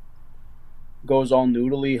kind of goes all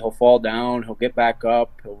noodly. He'll fall down. He'll get back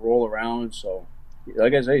up. He'll roll around. So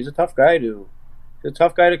like I say, he's a tough guy to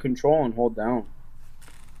control and hold down.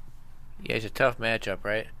 Yeah, he's a tough matchup,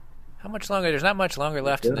 right? How much longer? There's not much longer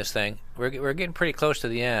left in this thing. We're getting pretty close to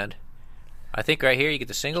the end. I think right here you get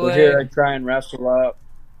the single leg. Here I try and wrestle up.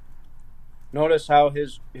 Notice how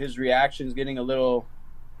his reaction's getting a little.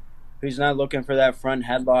 He's not looking for that front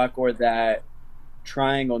headlock or that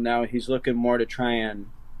triangle now. He's looking more to try and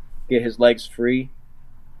get his legs free.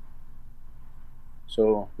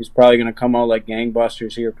 So he's probably going to come out like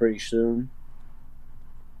gangbusters here pretty soon.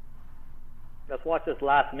 Let's watch this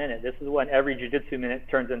last minute. This is when every jiu-jitsu minute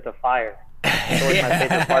turns into fire. It's always my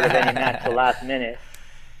favorite part of any match, the last minute.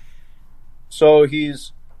 So I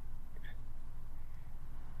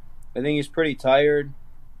think he's pretty tired.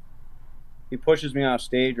 He pushes me off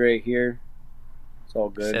stage right here. It's all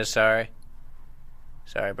good. Says sorry.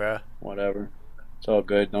 Sorry, bro. Whatever. It's all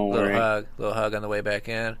good. Don't worry. Little hug on the way back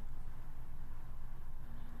in.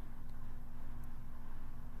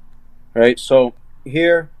 Right, so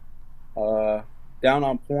here, down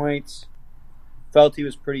on points, felt he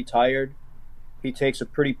was pretty tired. He takes a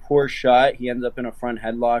pretty poor shot. He ends up in a front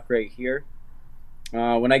headlock right here.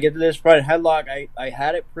 When I get to this front headlock, I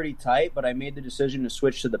had it pretty tight, but I made the decision to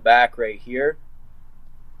switch to the back right here.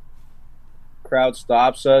 Crowd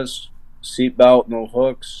stops us. Seatbelt, no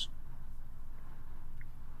hooks.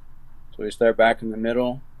 So we start back in the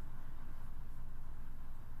middle.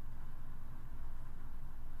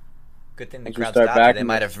 Good thing the crowd stopped. They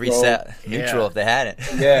might have reset neutral if they hadn't.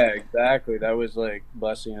 Yeah, exactly. That was like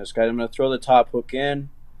blessing us. I'm going to throw the top hook in.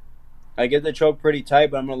 I get the choke pretty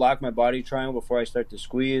tight, but I'm going to lock my body triangle before I start to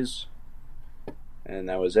squeeze. And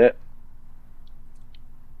that was it.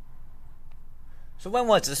 So when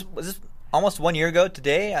was this? Was this almost 1 year ago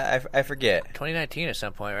today? I forget. 2019 at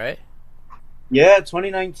some point, right? Yeah,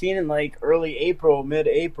 2019 in like early April,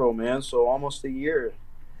 mid-April, man. So almost a year.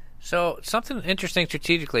 So something interesting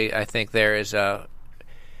strategically, I think there is,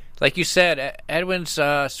 like you said, Edwin's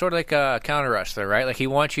sort of like a counter wrestler, right? Like he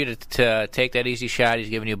wants you to take that easy shot he's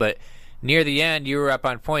giving you, but near the end you were up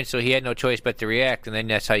on points, so he had no choice but to react, and then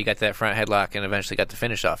that's how you got that front headlock and eventually got the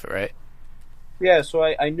finish off it, right? Yeah, so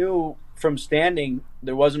I knew from standing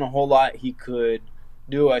there wasn't a whole lot he could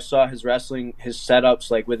do. I saw his wrestling, his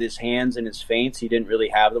setups, like with his hands and his feints, he didn't really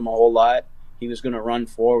have them a whole lot. He was going to run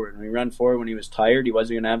forward. When he ran forward when he was tired, he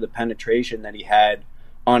wasn't going to have the penetration that he had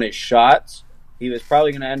on his shots. He was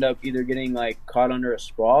probably going to end up either getting like caught under a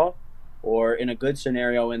sprawl or in a good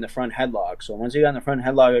scenario in the front headlock. So once he got in the front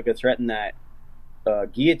headlock, I could threaten that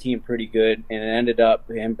guillotine pretty good, and it ended up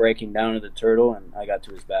him breaking down to the turtle, and I got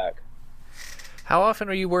to his back. How often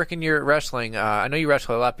were you working your wrestling? I know you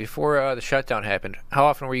wrestled a lot before the shutdown happened. How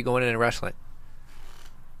often were you going in and wrestling?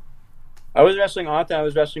 I was wrestling often. I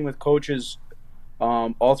was wrestling with coaches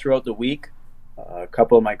all throughout the week. A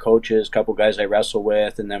couple of my coaches, a couple guys I wrestle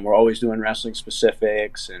with, and then we're always doing wrestling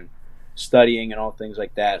specifics and studying and all things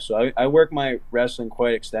like that. So I work my wrestling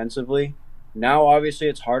quite extensively. Now, obviously,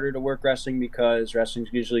 it's harder to work wrestling because wrestling's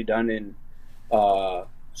usually done in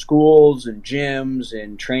schools and gyms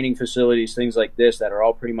and training facilities, things like this that are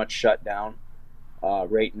all pretty much shut down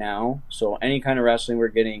right now. So any kind of wrestling we're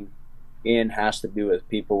getting in has to do with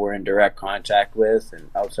people we're in direct contact with,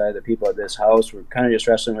 and outside of the people at this house, we're kind of just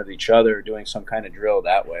wrestling with each other, doing some kind of drill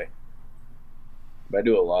that way. But I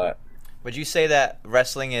do a lot. Would you say that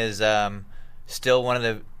wrestling is still one of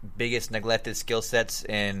the biggest neglected skill sets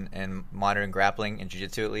in modern grappling, in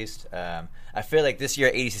jiu-jitsu at least? I feel like this year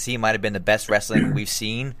at ADCC might have been the best wrestling we've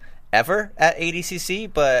seen ever at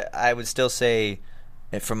ADCC, but I would still say,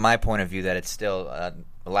 from my point of view, that it's still a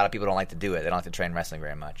lot of people don't like to do it. They don't like to train wrestling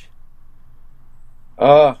very much.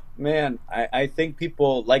 Man, I think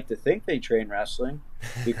people like to think they train wrestling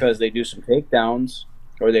because they do some takedowns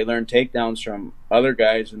or they learn takedowns from other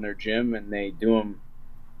guys in their gym and they do them,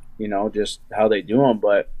 just how they do them.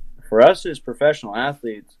 But for us as professional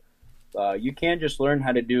athletes, you can't just learn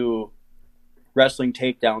how to do wrestling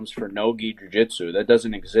takedowns for no-gi jiu-jitsu. That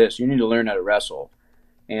doesn't exist. You need to learn how to wrestle.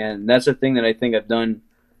 And that's the thing that I think I've done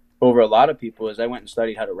over a lot of people is I went and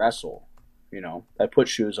studied how to wrestle. I put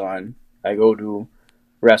shoes on. I go to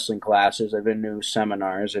wrestling classes. I've been to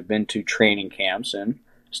seminars. I've been to training camps and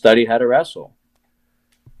studied how to wrestle.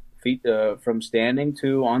 Feet from standing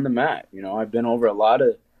to on the mat. I've been over a lot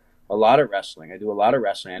of wrestling. I do a lot of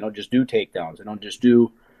wrestling. I don't just do takedowns. I don't just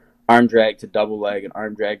do arm drag to double leg and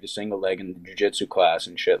arm drag to single leg in the jiu-jitsu class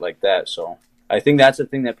and shit like that. So I think that's the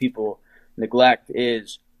thing that people neglect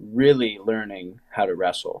is really learning how to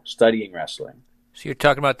wrestle, studying wrestling. So you're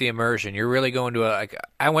talking about the immersion. You're really going to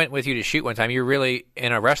I went with you to shoot one time. You're really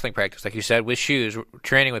in a wrestling practice, like you said, with shoes,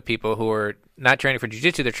 training with people who are not training for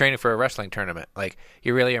jiu-jitsu, they're training for a wrestling tournament. Like,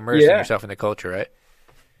 you're really immersing yourself in the culture, right?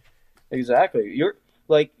 Exactly. You're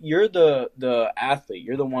the athlete.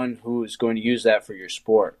 You're the one who's going to use that for your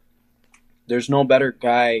sport. There's no better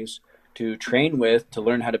guys to train with to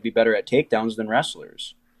learn how to be better at takedowns than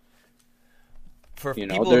wrestlers. For You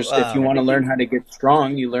know, people, there's if you want to learn how to get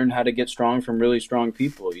strong, you learn how to get strong from really strong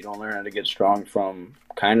people. You don't learn how to get strong from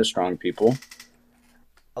kind of strong people.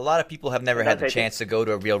 a lot of people have never had the chance to go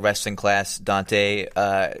to a real wrestling class. Dante,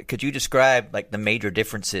 could you describe like the major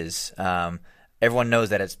differences? Everyone knows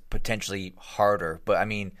that it's potentially harder, but I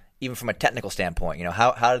mean, even from a technical standpoint, you know,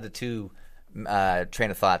 how do the two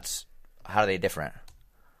train of thoughts, how are they different?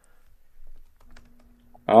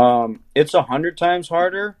 It's 100 times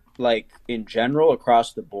harder, like in general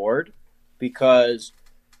across the board, because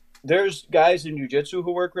there's guys in jiu-jitsu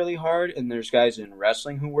who work really hard, and there's guys in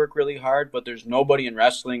wrestling who work really hard, but there's nobody in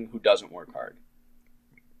wrestling who doesn't work hard.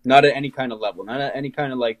 Not at any kind of level, not at any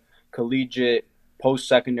kind of like collegiate,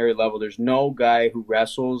 post-secondary level. There's no guy who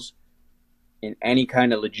wrestles in any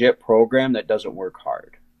kind of legit program that doesn't work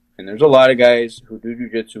hard. And there's a lot of guys who do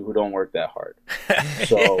jiu-jitsu who don't work that hard.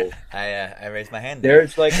 So I raised my hand there.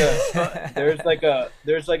 There's like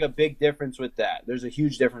a big difference with that. There's a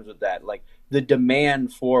huge difference with that. Like the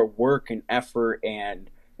demand for work and effort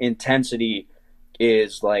and intensity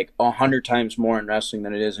is like 100 times more in wrestling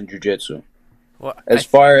than it is in jiu-jitsu. Well,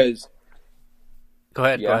 Go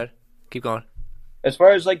ahead. Keep going. As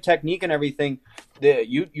far as like technique and everything,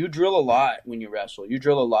 you drill a lot when you wrestle. You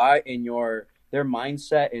drill a lot, and their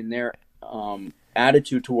mindset and their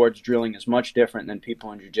attitude towards drilling is much different than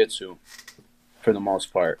people in jiu-jitsu for the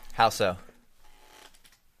most part. How so?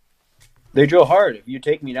 They drill hard. If you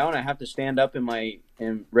take me down, I have to stand up right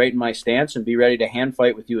in my stance and be ready to hand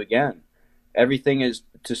fight with you again. Everything is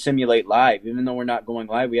to simulate live. Even though we're not going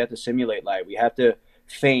live, we have to simulate live. We have to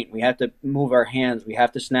feint. We have to move our hands. We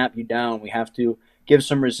have to snap you down. We have to give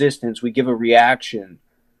some resistance. We give a reaction.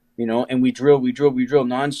 You know, and we drill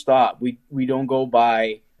nonstop. We don't go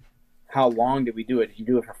by how long did we do it. Did you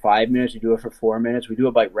do it for 5 minutes? Did you do it for 4 minutes? We do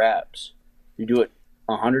it by reps. You do it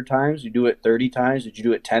 100 times? You do it 30 times? Did you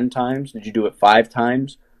do it 10 times? Did you do it 5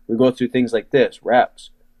 times? We go through things like this,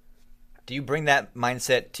 reps. Do you bring that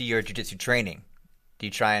mindset to your jiu-jitsu training? Do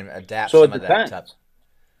you try and adapt some of that stuff?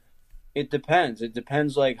 It depends. It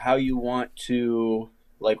depends like how you want to,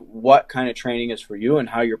 like what kind of training is for you and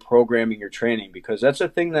how you're programming your training, because that's a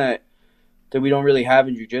thing that we don't really have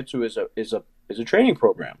in jiu-jitsu is a training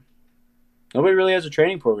program. Nobody really has a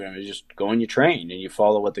training program. You just go and you train and you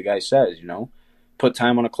follow what the guy says, you know. Put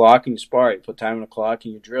time on a clock and you spar. You put time on a clock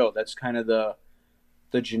and you drill. That's kind of the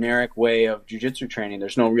generic way of jiu-jitsu training.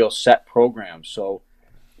 There's no real set program. So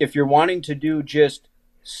if you're wanting to do just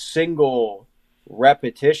single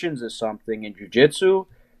repetitions of something in jiu-jitsu,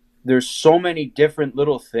 there's so many different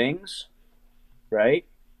little things, right?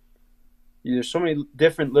 There's so many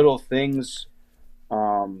different little things.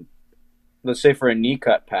 Let's say for a knee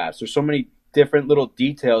cut pass, there's so many different little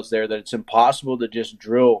details there that it's impossible to just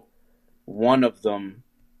drill one of them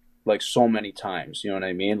like so many times. You know what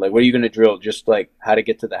I mean? Like, what are you going to drill? Just like how to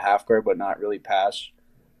get to the half guard but not really pass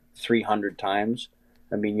 300 times?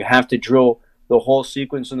 I mean, you have to drill the whole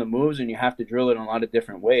sequence of the moves, and you have to drill it in a lot of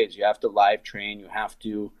different ways. You have to live train. You have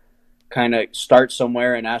to kind of start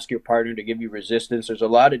somewhere and ask your partner to give you resistance. There's a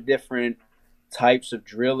lot of different types of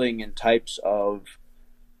drilling and types of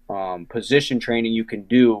position training you can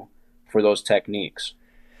do for those techniques.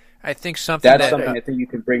 I think something I think you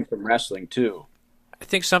can bring from wrestling too. I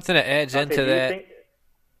think something that adds into that.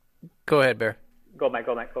 Go ahead, Bear. Go, Mike.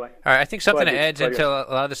 All right, I think something that adds into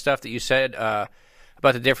a lot of the stuff that you said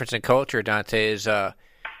about the difference in culture, Dante, is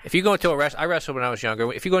if you go into I wrestled when I was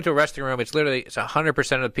younger. If you go into a wrestling room, it's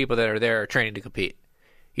 100% of the people that are there are training to compete.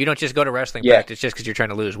 You don't just go to wrestling practice just because you're trying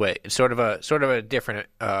to lose weight. It's sort of a different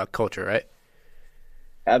culture, right?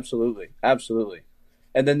 Absolutely.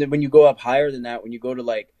 And then when you go up higher than that, when you go to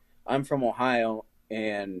like, I'm from Ohio,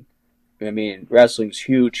 and I mean wrestling's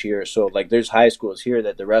huge here. So like, there's high schools here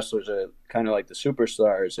that the wrestlers are kind of like the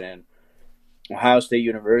superstars, and Ohio State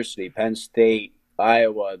University, Penn State,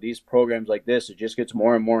 Iowa, these programs like this, it just gets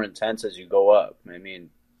more and more intense as you go up. I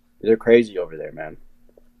mean, they're crazy over there, man.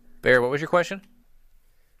 Bear, what was your question?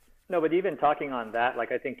 No, but even talking on that,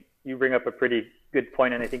 like I think you bring up a pretty good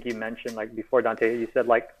point, and I think you mentioned like before, Dante, you said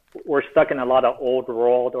like we're stuck in a lot of old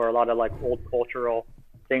world or a lot of like old cultural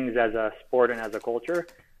things as a sport and as a culture.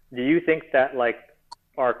 Do you think that like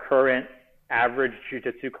our current average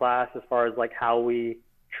jiu-jitsu class, as far as like how we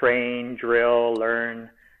train, drill, learn,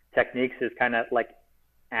 techniques is kind of like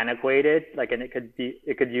antiquated, like, and it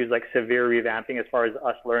could use like severe revamping as far as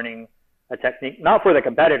us learning a technique, not for the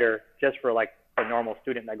competitor, just for like a normal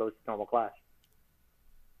student that goes to normal class.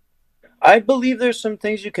 I believe there's some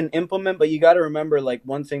things you can implement, but you got to remember, like,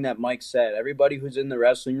 one thing that Mike said: everybody who's in the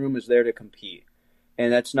wrestling room is there to compete,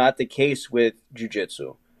 and that's not the case with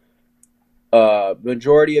jiu-jitsu.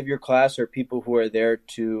 Majority of your class are people who are there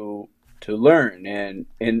to learn, and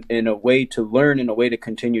in a way to learn, in a way to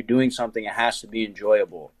continue doing something. It has to be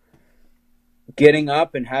enjoyable. Getting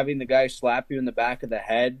up and having the guy slap you in the back of the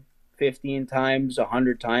head 15 times,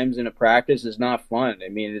 100 times in a practice is not fun. I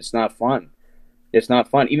mean, it's not fun. It's not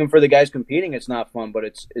fun. Even for the guys competing, it's not fun, but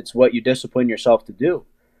it's what you discipline yourself to do.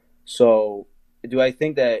 So do I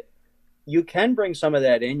think that you can bring some of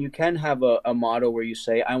that in? You can have a motto where you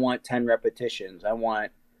say, I want 10 repetitions. I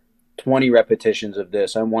want 20 repetitions of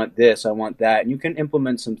this. I want this. I want that. And you can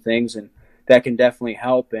implement some things, and that can definitely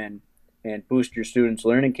help and boost your students'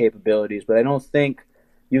 learning capabilities. But I don't think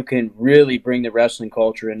you can really bring the wrestling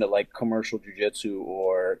culture into like commercial jiu-jitsu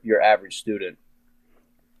or your average student.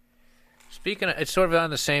 Speaking of, it's sort of on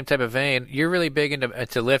the same type of vein. You're really big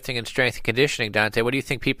into lifting and strength and conditioning, Dante. What do you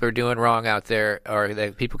think people are doing wrong out there, or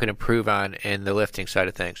that people can improve on in the lifting side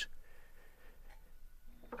of things?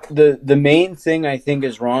 The main thing I think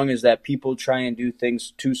is wrong is that people try and do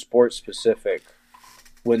things too sport specific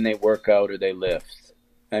when they work out or they lift.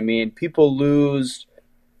 I mean, people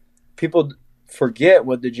forget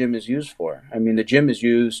what the gym is used for. I mean, the gym is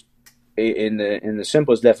used in the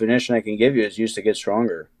simplest definition I can give you is used to get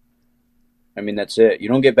stronger. I mean, that's it. You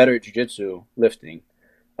don't get better at jiu-jitsu lifting.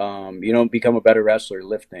 You don't become a better wrestler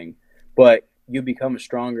lifting, but you become a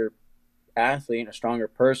stronger athlete and a stronger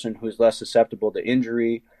person who's less susceptible to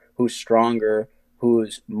injury, who's stronger,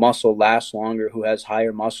 whose muscle lasts longer, who has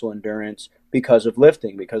higher muscle endurance because of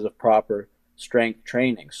lifting, because of proper strength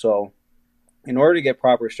training. So in order to get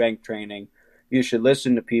proper strength training, you should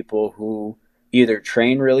listen to people who either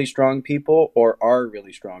train really strong people or are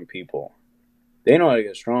really strong people. They know how to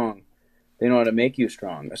get strong. They know how to make you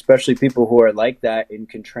strong, especially people who are like that and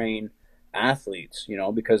can train athletes,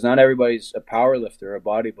 because not everybody's a power lifter or a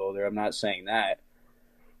bodybuilder. I'm not saying that.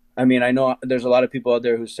 I mean, I know there's a lot of people out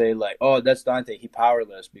there who say like, oh, that's Dante, he power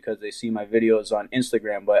lifts because they see my videos on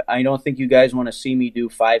Instagram. But I don't think you guys want to see me do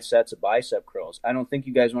 5 sets of bicep curls. I don't think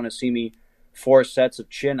you guys want to see me 4 sets of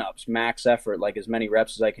chin-ups, max effort, like as many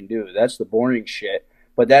reps as I can do. That's the boring shit.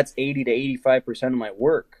 But that's 80 to 85% of my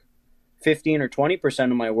work. 15 or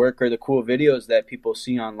 20% of my work are the cool videos that people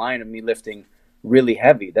see online of me lifting really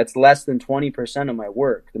heavy. That's less than 20% of my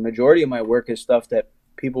work. The majority of my work is stuff that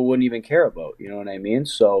people wouldn't even care about. You know what I mean?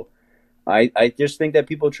 So I just think that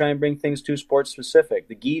people try and bring things too sports specific.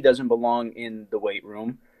 The gi doesn't belong in the weight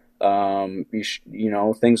room.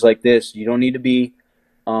 Things like this. You don't need to be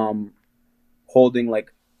holding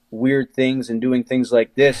like weird things and doing things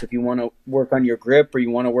like this. If you want to work on your grip or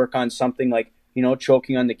you want to work on something like,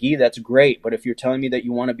 choking on the gi, that's great. But if you're telling me that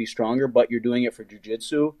you want to be stronger, but you're doing it for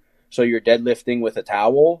jiu-jitsu, so you're deadlifting with a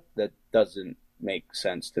towel, that doesn't make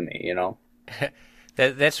sense to me,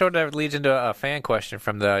 That sort of leads into a fan question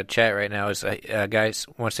from the chat right now. Is guys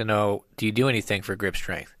wants to know, do you do anything for grip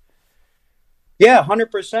strength? Yeah,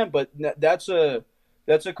 100%. But that's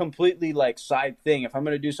a completely like side thing. If I'm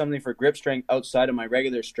going to do something for grip strength outside of my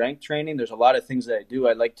regular strength training, there's a lot of things that I do.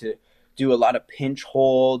 I like to do a lot of pinch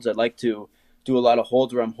holds. I'd like to do a lot of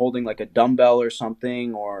holds where I'm holding like a dumbbell or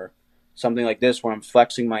something like this, where I'm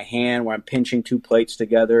flexing my hand, where I'm pinching 2 plates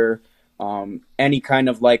together. Any kind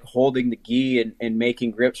of like holding the gi and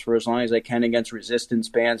making grips for as long as I can against resistance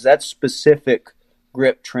bands. That's specific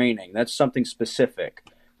grip training. That's something specific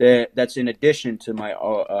that's in addition to my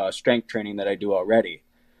strength training that I do already.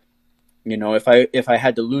 If I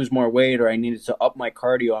had to lose more weight or I needed to up my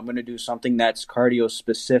cardio, I'm going to do something that's cardio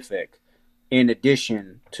specific in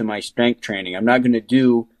addition to my strength training. I'm not going to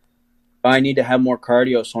do, I need to have more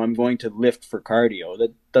cardio, so I'm going to lift for cardio.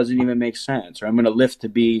 That doesn't even make sense. Or I'm going to lift to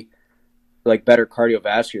be like better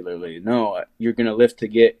cardiovascularly. No, you're going to lift to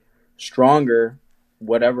get stronger.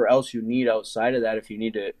 Whatever else you need outside of that, if you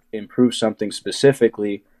need to improve something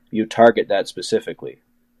specifically, you target that specifically.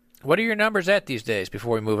 What are your numbers at these days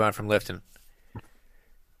before we move on from lifting?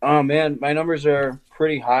 Oh, man, my numbers are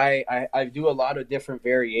pretty high. I do a lot of different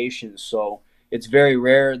variations, so it's very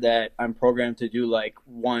rare that I'm programmed to do like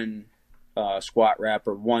 1 squat rep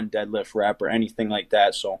or 1 deadlift rep or anything like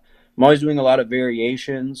that. So I'm always doing a lot of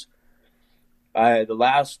variations. The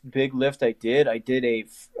last big lift I did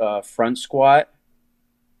a front squat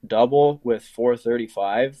double with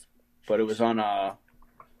 435, but it was on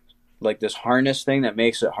like this harness thing that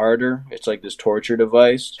makes it harder. It's like this torture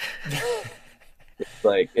device.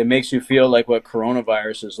 like it makes you feel like what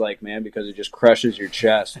coronavirus is like, man, because it just crushes your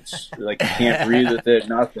chest. It's like you can't breathe with it,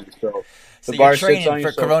 nothing. So So the you're bar sits training on for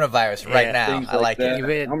you, so coronavirus right now. things I like that. it. You've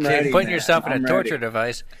been I'm ready, putting man. yourself in a I'm torture ready.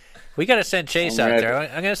 device. We got to send Chase I'm out ready. there. I'm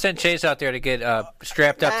going to send Chase out there to get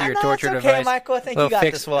strapped up to your No, torture it's okay, device. Michael. I think Well, you got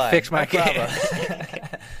fix, this one. Fix my No problem.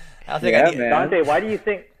 I think Yeah, I need. man. Dante, why do you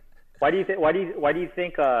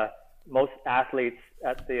think most athletes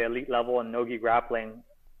at the elite level in no-gi grappling,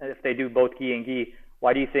 if they do both gi and gi,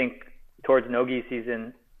 why do you think towards no-gi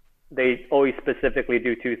season they always specifically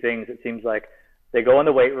do two things? It seems like they go in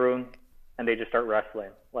the weight room and they just start wrestling.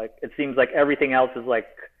 Like it seems like everything else is like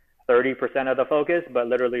 30% of the focus, but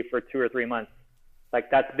literally for 2 or 3 months, like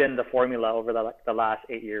that's been the formula over the last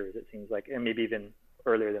 8 years. It seems like, and maybe even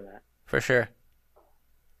earlier than that. For sure.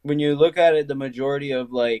 When you look at it, the majority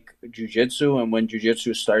of like jiu-jitsu and when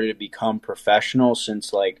jiu-jitsu started to become professional since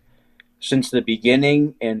the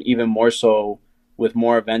beginning, and even more so with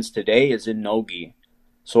more events today, is in no-gi.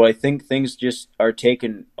 So I think things just are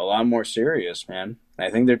taken a lot more serious, man. I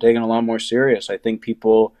think they're taken a lot more serious. I think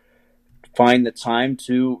people find the time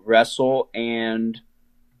to wrestle and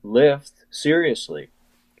lift seriously.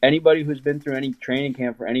 Anybody who's been through any training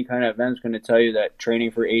camp for any kind of event is going to tell you that training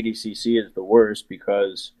for ADCC is the worst,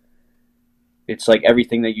 because it's like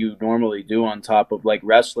everything that you normally do on top of like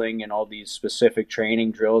wrestling and all these specific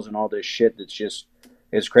training drills and all this shit that's just,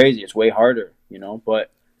 it's crazy. It's way harder, you know, but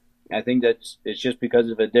I think that it's just because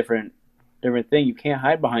of a different thing. You can't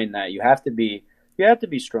hide behind that. You have to be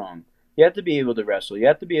strong. You have to be able to wrestle. You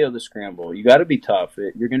have to be able to scramble. You got to be tough.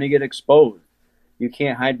 You're going to get exposed. You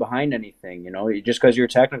can't hide behind anything, you know. Just because you're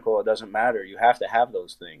technical, it doesn't matter. You have to have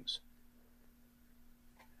those things.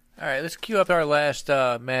 All right, let's cue up our last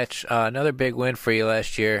match. Another big win for you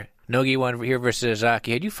last year. Nogi won here versus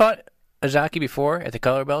Azaki. Had you fought Azaki before at the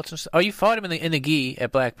color belts? And stuff? Oh, you fought him in the gi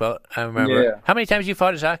at black belt. I remember. Yeah. How many times you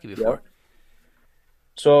fought Azaki before? Yep.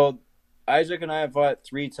 So Isaac and I have fought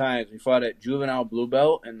 3 times. We fought at juvenile blue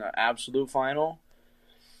belt in the absolute final.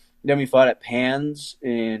 Then we fought at Pans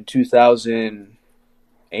in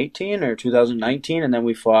 2018 or 2019, and then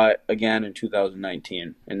we fought again in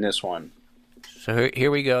 2019 in this one. So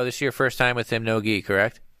here we go. This is your first time with him, no gi,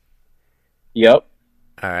 correct? Yep.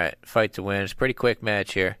 All right, fight to win. It's a pretty quick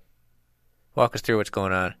match here. Walk us through what's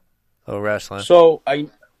going on. A little wrestling. So I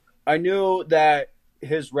knew that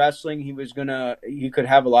his wrestling, he could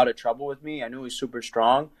have a lot of trouble with me. I knew he was super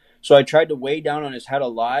strong. So I tried to weigh down on his head a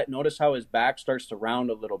lot. Notice how his back starts to round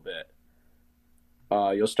a little bit.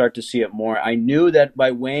 You'll start to see it more. I knew that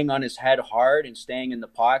by weighing on his head hard and staying in the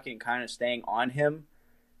pocket and kind of staying on him.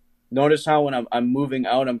 Notice how when I'm moving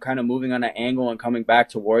out, I'm kind of moving on an angle and coming back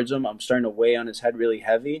towards him. I'm starting to weigh on his head really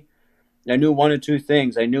heavy. I knew one of two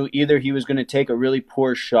things. I knew either he was going to take a really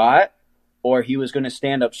poor shot, or he was going to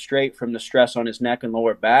stand up straight from the stress on his neck and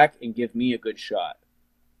lower back and give me a good shot.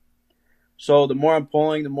 So the more I'm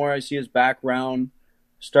pulling, the more I see his back round,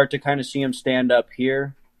 start to kind of see him stand up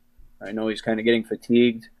here. I know he's kind of getting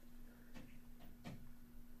fatigued.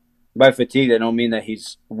 By fatigued, I don't mean that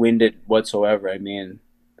he's winded whatsoever. I mean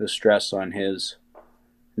the stress on his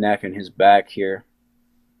neck and his back here.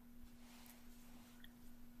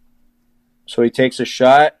 So he takes a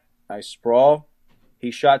shot. I sprawl. He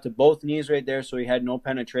shot to both knees right there, so he had no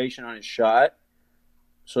penetration on his shot.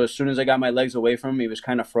 So as soon as I got my legs away from him, he was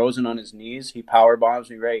kind of frozen on his knees. He power bombs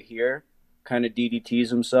me right here, kind of DDTs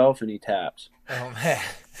himself, and he taps. Oh man.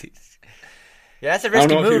 Yeah, that's a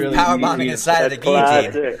risky move, really power bombing need- inside of the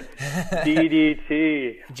guillotine.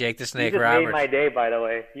 DDT. Jake the You Snake just Roberts. made my day, by the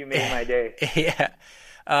way. You made my day. Yeah.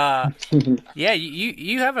 Yeah,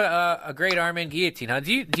 you have a great arm in guillotine, huh?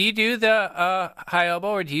 Do you do the high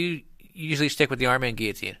elbow, or do you usually stick with the arm in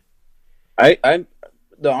guillotine? The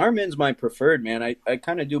arm in's my preferred, man. I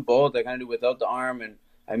kind of do both. I kind of do without the arm, and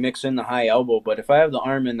I mix in the high elbow. But if I have the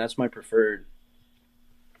arm in, that's my preferred.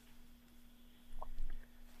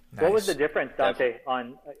 Nice. What was the difference, Dante,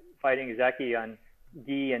 on fighting Zaki on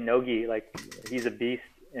gi and no gi? Like, he's a beast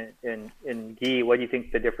in gi. What do you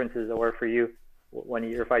think the differences are for you when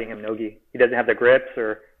you're fighting him no gi? He doesn't have the grips,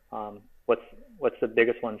 or what's the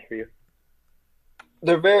biggest ones for you?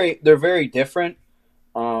 They're very different.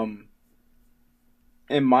 In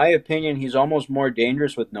my opinion, he's almost more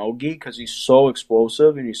dangerous with no-gi because he's so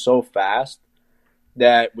explosive and he's so fast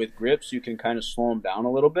that with grips you can kind of slow him down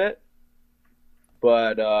a little bit.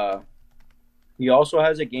 But he also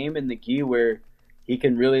has a game in the gi where he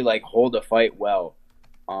can really like hold a fight well.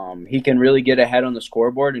 He can really get ahead on the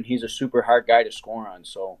scoreboard, and he's a super hard guy to score on.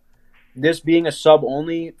 So this being a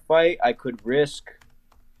sub-only fight, I could risk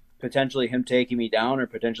potentially him taking me down or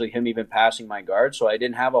potentially him even passing my guard. So I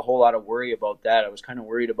didn't have a whole lot of worry about that. I was kind of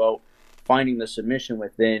worried about finding the submission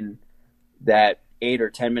within that 8 or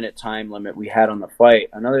 10 minute time limit we had on the fight.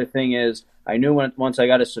 Another thing is I knew once I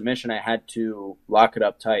got a submission, I had to lock it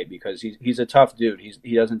up tight because he's a tough dude.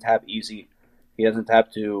 He doesn't tap easy. He doesn't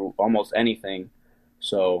tap to almost anything.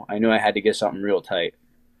 So I knew I had to get something real tight.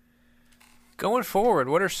 Going forward,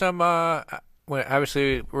 what are some?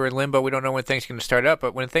 Obviously, we're in limbo. We don't know when things are going to start up.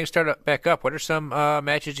 But when things start back up, what are some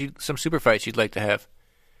matches, some super fights you'd like to have?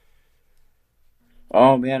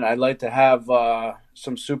 Oh man, I'd like to have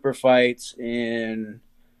some super fights in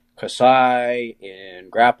Kasai, in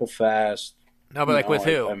Grapple Fest. No, but with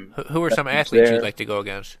who? Who are some athletes you'd like to go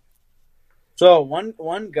against? So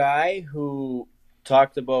one guy who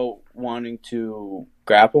talked about wanting to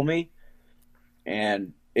grapple me,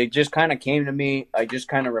 and it just kind of came to me. I just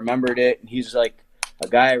kind of remembered it, and he's like a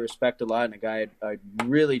guy I respect a lot, and a guy I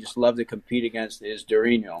really just love to compete against is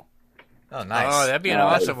Dorino. Oh, nice! Oh, that'd be an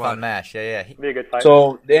awesome fun match. Yeah. Be a good fight.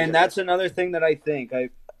 So, and that's another thing that I think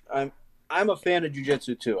I'm a fan of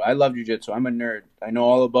jiu-jitsu too. I love jiu-jitsu. I'm a nerd. I know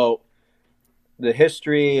all about the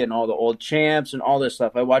history and all the old champs and all this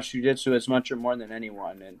stuff. I watch jiu-jitsu as much or more than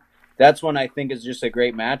anyone, and that's one I think is just a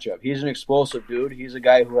great matchup. He's an explosive dude. He's a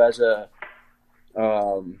guy who has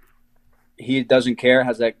he doesn't care,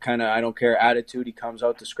 has that kind of I don't care attitude. He comes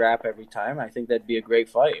out to scrap every time. I think that'd be a great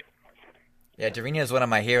fight. Yeah, Dorino is one of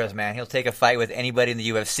my heroes, man. He'll take a fight with anybody in the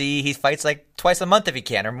UFC. He fights like twice a month if he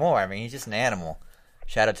can or more. I mean, he's just an animal.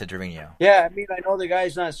 Shout out to Dorino. Yeah, I mean, I know the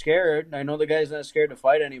guy's not scared. I know the guy's not scared to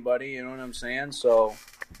fight anybody. You know what I'm saying? So,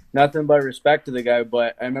 nothing but respect to the guy.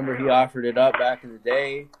 But I remember he offered it up back in the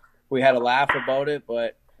day. We had a laugh about it,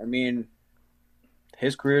 but I mean,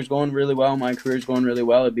 his career's going really well. My career's going really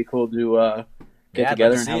well. It'd be cool to get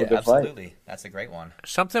together and have a good Absolutely. fight. That's a great one.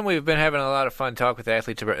 Something we've been having a lot of fun talk with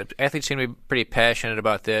athletes about. Athletes seem to be pretty passionate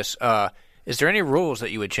about this. Is there any rules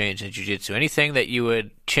that you would change in jiu-jitsu? Anything that you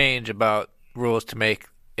would change about rules to make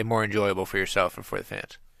it more enjoyable for yourself and for the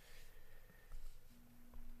fans?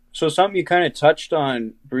 So something you kind of touched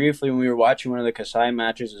on briefly when we were watching one of the Kasai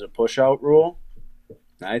matches is a push-out rule.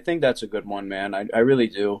 I think that's a good one, man. I really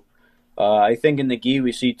do. I think in the gi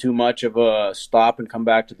we see too much of a stop and come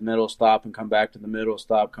back to the middle, stop and come back to the middle,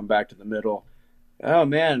 stop, come back to the middle. Oh,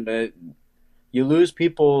 man, you lose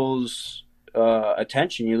people's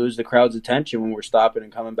attention. You lose the crowd's attention when we're stopping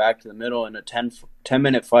and coming back to the middle, and a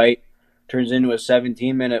 10-minute fight turns into a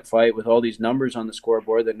 17-minute fight with all these numbers on the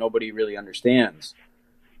scoreboard that nobody really understands.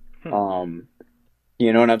 You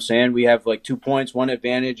know what I'm saying? We have like 2 points, 1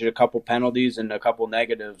 advantage, a couple penalties, and a couple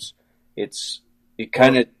negatives.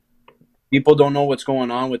 People don't know what's going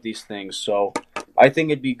on with these things. So I think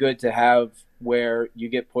it'd be good to have where you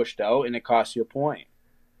get pushed out and it costs you a point.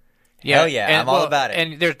 Yeah, I'm all about it.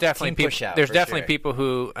 And there's definitely people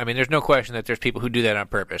who, I mean, there's no question that there's people who do that on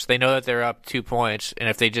purpose. They know that they're up 2 points, and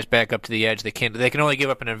if they just back up to the edge, they can only give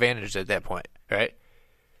up an advantage at that point, right?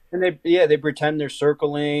 And they pretend they're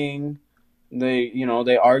circling.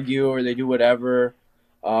 They argue or they do whatever.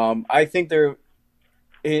 I think they're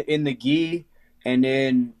in the gi and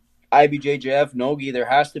in IBJJF, no gi, there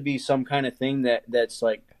has to be some kind of thing that's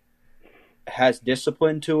like has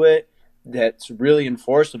discipline to it, that's really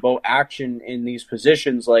enforced about action in these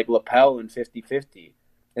positions like lapel and 50-50.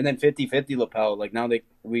 And then 50-50 lapel, like now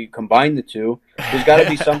we combine the two. There's got to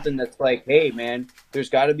be something that's like, hey, man, there's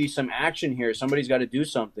got to be some action here. Somebody's got to do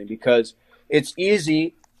something because it's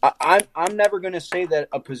easy. I'm never going to say that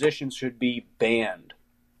a position should be banned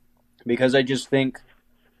because I just think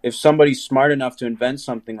if somebody's smart enough to invent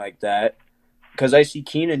something like that, because I see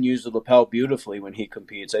Keenan use the lapel beautifully when he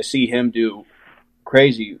competes. I see him do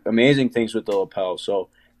crazy, amazing things with the lapel. So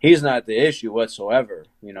he's not the issue whatsoever,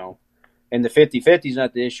 And the 50-50 is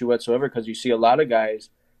not the issue whatsoever because you see a lot of guys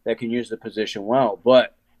that can use the position well.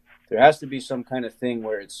 But there has to be some kind of thing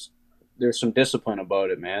where there's some discipline about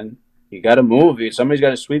it, man. You got to move. Somebody's got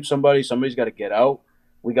to sweep somebody. Somebody's got to get out.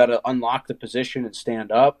 We got to unlock the position and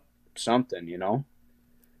stand up. Something,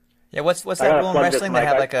 Yeah, what's that rule in wrestling? They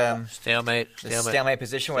have like a stalemate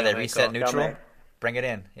position where they reset neutral. Stalemate. Bring it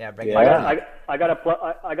in. Yeah, bring it Yeah. in. I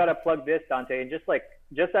gotta plug this, Dante, and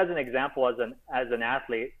just as an example, as an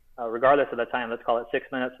athlete, regardless of the time, let's call it 6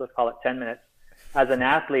 minutes, let's call it 10 minutes. As an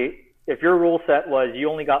athlete, if your rule set was you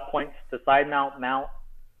only got points to side mount,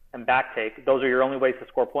 and back take, those are your only ways to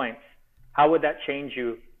score points. How would that change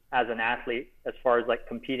you as an athlete, as far as like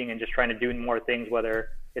competing and just trying to do more things, whether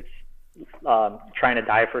it's trying to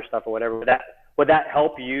dive for stuff or whatever? Would that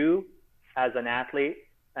help you as an athlete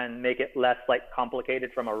and make it less like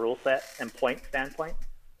complicated from a rule set and point standpoint?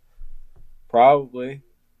 Probably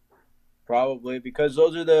because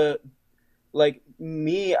those are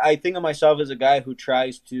I think of myself as a guy who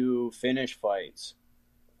tries to finish fights.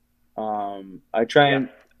 I try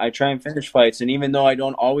and finish fights, and even though I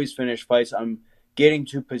don't always finish fights, I'm getting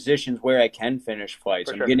to positions where I can finish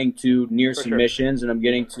fights. I'm getting to near submissions, and I'm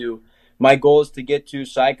getting to. My goal is to get to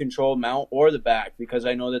side control, mount, or the back, because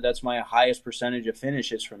I know that that's my highest percentage of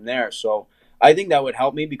finishes from there. So I think that would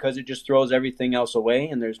help me because it just throws everything else away,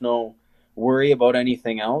 and there's no worry about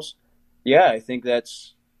anything else. Yeah, I think that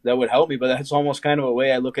would help me, but that's almost kind of a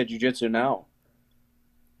way I look at jiu-jitsu now.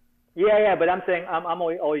 Yeah, but I'm saying I'm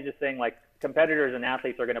always just saying, like, competitors and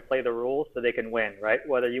athletes are going to play the rules so they can win, right?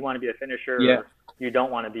 Whether you want to be a finisher or you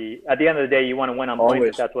don't want to be. At the end of the day, you want to win on points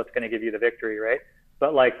if that's what's going to give you the victory, right?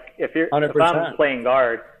 But like if I'm playing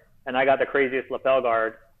guard and I got the craziest lapel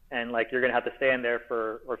guard and like you're going to have to stand there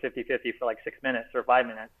for 50-50 for like 6 minutes or 5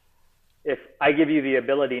 minutes, if I give you the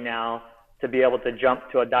ability now to be able to jump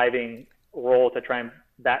to a diving roll to try and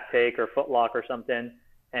back take or foot lock or something,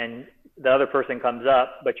 and the other person comes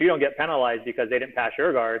up, but you don't get penalized because they didn't pass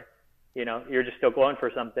your guard, you know, you're just still going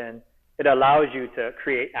for something. It allows you to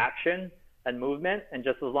create action and movement, and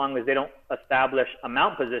just as long as they don't establish a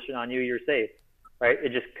mount position on you, you're safe. Right,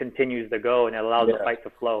 it just continues to go, and it allows the fight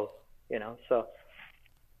to flow. You know, so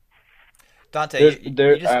Dante,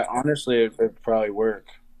 honestly, it'd probably work.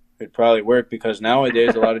 It'd probably work because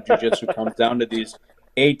nowadays a lot of jiu-jitsu comes down to these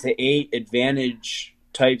 8-to-8 advantage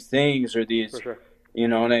type things, or these, you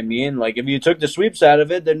know what I mean? Like if you took the sweeps out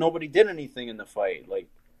of it, then nobody did anything in the fight. Like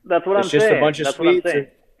that's what I'm saying. It's just a bunch of sweeps,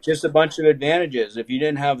 just a bunch of advantages. If you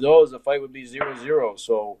didn't have those, the fight would be 0-0.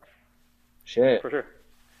 So, shit. For sure.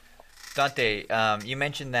 Dante, you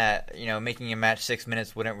mentioned that, you know, making a match 6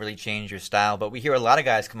 minutes wouldn't really change your style, but we hear a lot of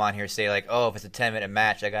guys come on here say like, oh, if it's a 10-minute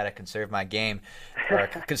match, I got to conserve my game or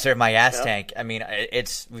conserve my gas tank. I mean,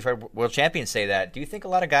 we've heard world champions say that. Do you think a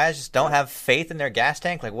lot of guys just don't have faith in their gas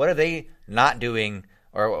tank? Like, what are they not doing,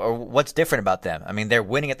 or what's different about them? I mean, they're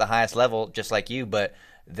winning at the highest level just like you, but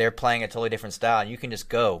they're playing a totally different style, and you can just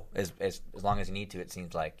go as long as you need to, it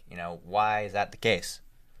seems like. You know, why is that the case?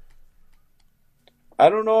 I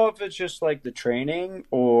don't know if it's just like the training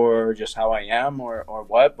or just how I am or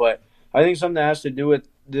what, but I think something that has to do with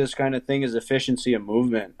this kind of thing is efficiency of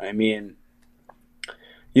movement. I mean,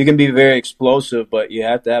 you can be very explosive, but you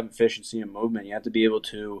have to have efficiency of movement. You have to be able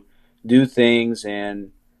to do things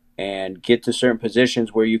and get to certain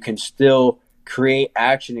positions where you can still create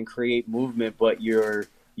action and create movement, but you're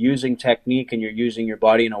using technique and you're using your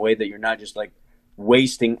body in a way that you're not just like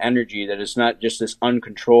wasting energy, that it's not just this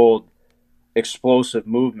uncontrolled explosive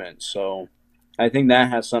movement. So I think that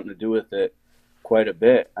has something to do with it quite a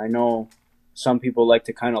bit. I know some people like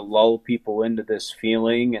to kind of lull people into this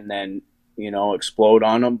feeling and then, you know, explode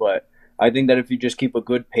on them, but I think that if you just keep a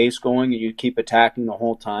good pace going and you keep attacking the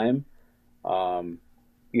whole time,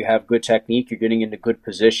 you have good technique, you're getting into good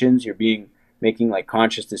positions, you're making like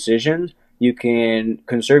conscious decisions, you can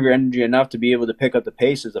conserve your energy enough to be able to pick up the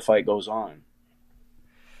pace as the fight goes on.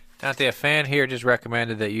 Dante, a fan here just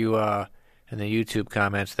recommended that you in the YouTube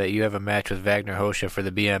comments that you have a match with Wagner Hosha for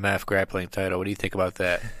the BMF grappling title. What do you think about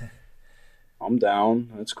that? I'm down.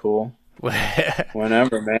 That's cool.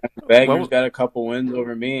 Whenever, man. Wagner's got a couple wins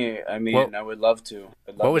over me. I mean, I would love to.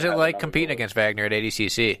 What was it like competing against Wagner at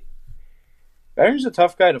ADCC? Wagner's a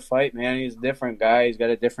tough guy to fight, man. He's a different guy. He's got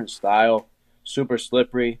a different style. Super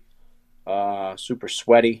slippery. Super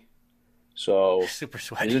sweaty. So super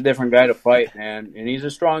sweaty. He's a different guy to fight, man. And he's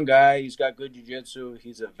a strong guy. He's got good jiu-jitsu.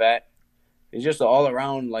 He's a vet. He's just an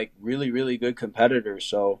all-around, like, really, really good competitor.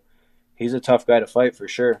 So he's a tough guy to fight for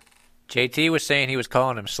sure. JT was saying he was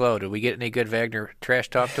calling him slow. Did we get any good Wagner trash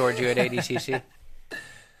talk towards you at ADCC?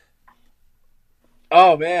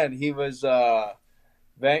 Oh, man. He was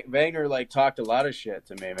Wagner, like, talked a lot of shit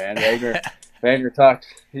to me, man. Wagner talked.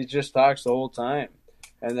 He just talks the whole time.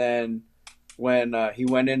 And then when he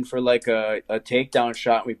went in for, like, a takedown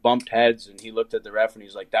shot, we bumped heads, and he looked at the ref, and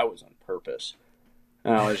he's like, that was on purpose.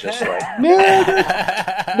 And I was just like, man,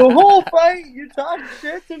 the whole fight, you're talking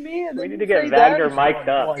shit to me. And we need to get Wagner mic'd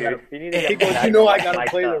up, dude. He goes, you know I got to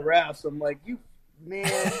play the refs. I'm like, you, man.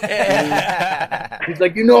 He's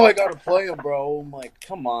like, you know I got to play him, bro. I'm like,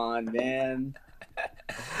 come on, man.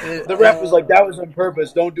 The ref was like, that was on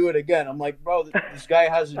purpose. Don't do it again. I'm like, bro, this guy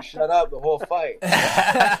hasn't shut up the whole fight. This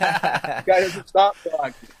guy doesn't stop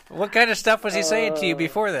talking. What kind of stuff was he saying to you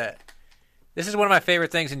before that? This is one of my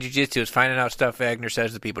favorite things in jiu-jitsu is finding out stuff Wagner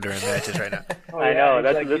says to people during matches right now. I know.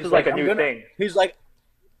 This is like a new thing. He's like,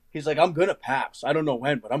 I'm going to pass. I don't know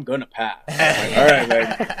when, but I'm going to pass. Like, all right,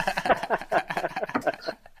 Wagner.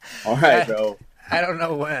 All right, bro. I don't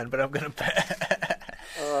know when, but I'm going to pass.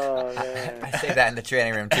 Oh, man. I say that in the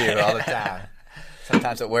training room, too, all the time.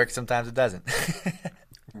 Sometimes it works, sometimes it doesn't.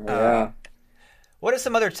 Yeah. What are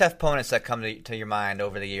some other tough opponents that come to your mind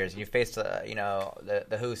over the years? You faced,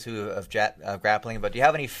 the who's who of grappling, but do you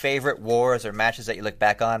have any favorite wars or matches that you look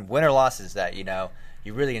back on, win or losses that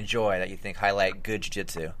you really enjoy, that you think highlight good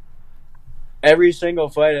jiu-jitsu? Every single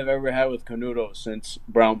fight I've ever had with Canuto since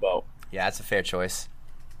brown belt. Yeah, that's a fair choice.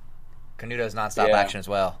 Canuto's nonstop action as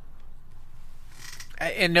well.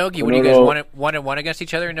 And Nogi, what do you guys one against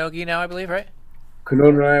each other in Nogi now, I believe, right? Canuto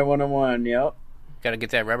and I 1-on-1, yep. Got to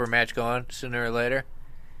get that rubber match going sooner or later.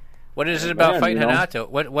 What is it about fighting Hanato?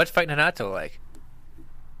 What's fighting Hanato like?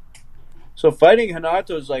 So fighting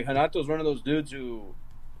Hanato is like, Hanato's one of those dudes who,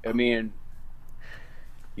 I mean,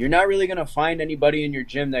 you're not really going to find anybody in your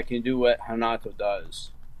gym that can do what Hanato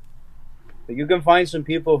does. But you can find some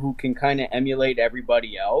people who can kind of emulate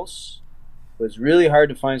everybody else, but it's really hard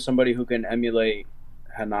to find somebody who can emulate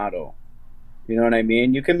Hanato. You know what I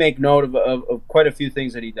mean? You can make note of quite a few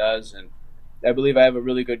things that he does, and I believe I have a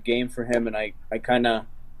really good game for him, and I kind of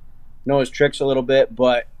know his tricks a little bit,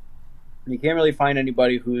 but you can't really find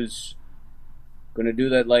anybody who's going to do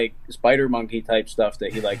that, like, spider monkey type stuff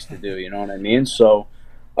that he likes to do, you know what I mean? So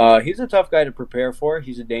he's a tough guy to prepare for.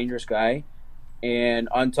 He's a dangerous guy. And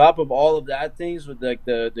on top of all of that things, with like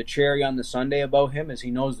the cherry on the sundae about him is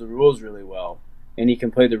he knows the rules really well, and he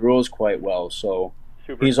can play the rules quite well. So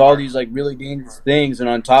he's all these like really dangerous things, and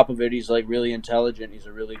on top of it, he's like really intelligent. He's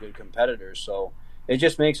a really good competitor, so it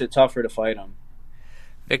just makes it tougher to fight him.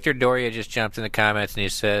 Victor Doria just jumped in the comments and he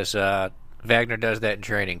says Wagner does that in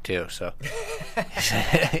training too. So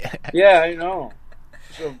yeah, I know.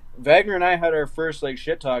 So Wagner and I had our first like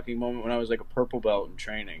shit talking moment when I was like a purple belt in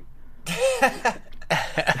training.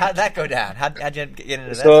 How'd that go down? How'd you get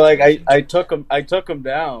into that? So like I took him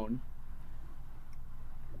down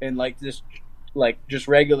in like this, like just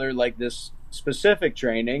regular, like this specific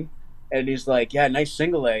training, and he's like, yeah, nice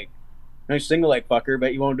single leg fucker,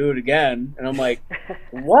 but you won't do it again. And I'm like,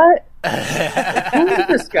 what? Like, who is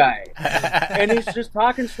this guy? And he's just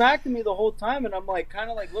talking smack to me the whole time, and I'm like kind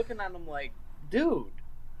of like looking at him like, dude,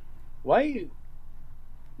 why you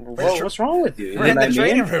what's wrong with you? We're in the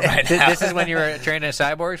training room right now. This is when you were training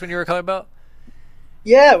cyborgs when you were a color belt?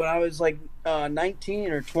 Yeah, when I was like 19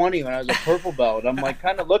 or 20, when I was a purple belt. I'm like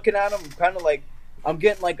kind of looking at him, kind of like I'm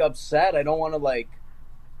getting like upset. I don't want to like,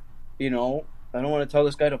 I don't want to tell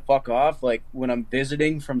this guy to fuck off like when I'm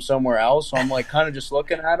visiting from somewhere else. So I'm like kind of just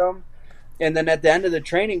looking at him. And then at the end of the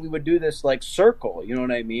training, we would do this like circle. You know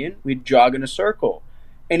what I mean? We'd jog in a circle.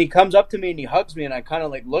 And he comes up to me and he hugs me, and I kind of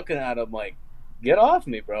like looking at him like, get off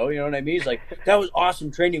me, bro. You know what I mean? He's like, that was awesome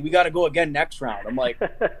training. We got to go again next round. I'm like,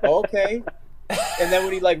 okay. And then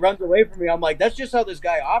when he like runs away from me, I'm like, that's just how this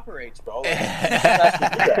guy operates, bro. Like,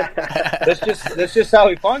 that's just how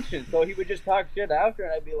he functions. So he would just talk shit after,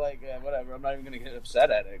 and I'd be like, whatever. I'm not even gonna get upset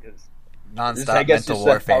at it because nonstop mental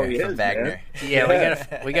warfare from Wagner. Man.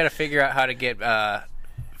 Yeah, we gotta figure out how to get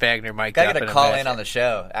Wagner mic'd up. Gotta call in on the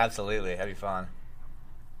show. Absolutely, that'd be fun.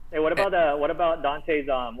 Hey, what about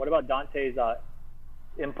Dante's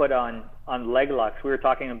input on leg locks? We were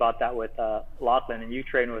talking about that with Lachlan, and you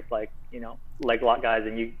train with like leg lock guys,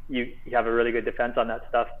 and you have a really good defense on that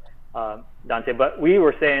stuff, Dante. But we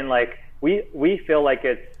were saying like we feel like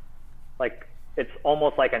it's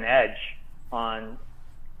almost like an edge on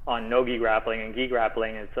no-gi grappling and gi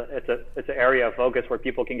grappling. It's an area of focus where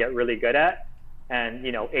people can get really good at, and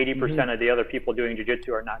 80% of the other people doing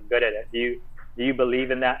jiu-jitsu are not good at it. Do you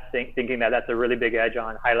believe in that, thinking that that's a really big edge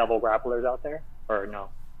on high-level grapplers out there, or no?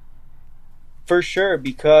 For sure,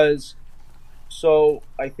 because so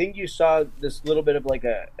I think you saw this little bit of like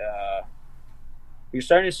you're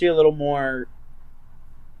starting to see a little more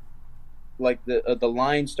like the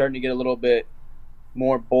line starting to get a little bit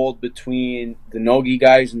more bold between the no-gi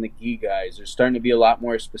guys and the gi guys. There's starting to be a lot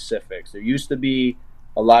more specifics. There used to be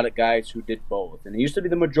a lot of guys who did both, and it used to be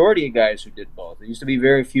the majority of guys who did both. There used to be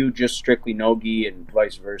very few just strictly no-gi and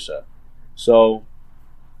vice versa. So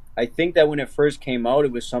I think that when it first came out,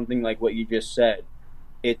 it was something like what you just said.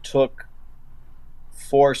 It took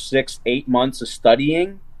 4, 6, 8 months of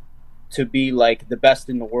studying to be like the best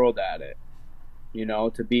in the world at it,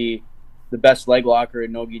 to be the best leg locker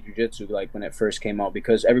in no-gi jiu-jitsu, like when it first came out,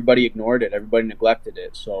 because everybody ignored it, everybody neglected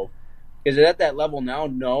it. So is it at that level now?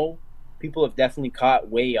 No. People have definitely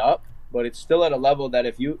caught way up, but it's still at a level that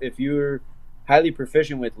if you're highly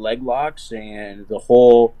proficient with leg locks and the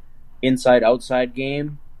whole inside-outside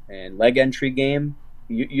game and leg entry game,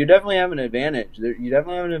 you definitely have an advantage. You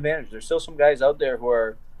definitely have an advantage. There's still some guys out there who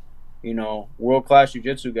are, world-class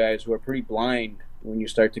jiu-jitsu guys who are pretty blind when you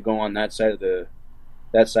start to go on that side of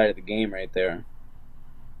the game right there.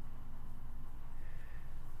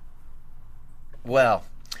 Well,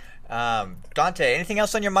 Dante, anything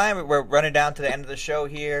else on your mind? We're running down to the end of the show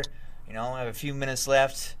here. You know, I have a few minutes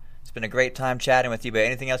left. It's been a great time chatting with you, but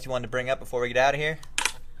anything else you wanted to bring up before we get out of here?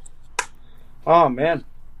 Oh, man.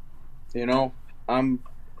 You know, I'm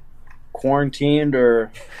quarantined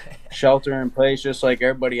or shelter in place just like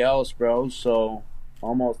everybody else, bro. So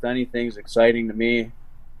almost anything's exciting to me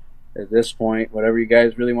at this point. Whatever you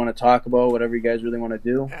guys really want to talk about, whatever you guys really want to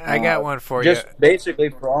do. I got one for you. Just basically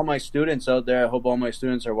for all my students out there, I hope all my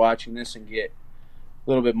students are watching this and get a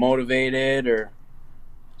little bit motivated or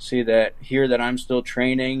hear that I'm still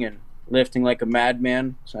training and lifting like a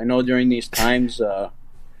madman. So I know during these times,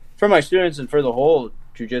 for my students and for the whole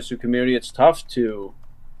jiu-jitsu community, it's tough to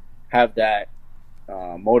have that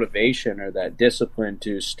motivation or that discipline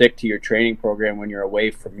to stick to your training program when you're away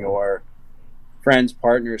from your friends,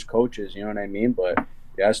 partners, coaches, you know what I mean? But you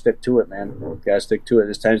gotta stick to it, man. You gotta stick to it.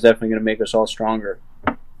 This time's definitely gonna make us all stronger.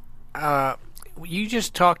 You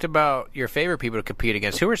just talked about your favorite people to compete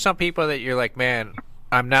against. Who are some people that you're like, man,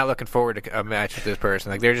 I'm not looking forward to a match with this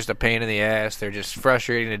person? Like, they're just a pain in the ass. They're just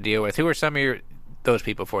frustrating to deal with. Who are some of those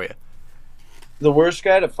people for you? The worst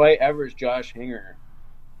guy to fight ever is Josh Hinger.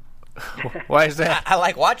 Why is that? I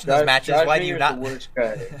like watching those matches. Josh Why do you not? The worst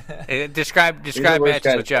guy. Describe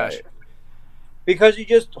matches with Josh. Fight. Because he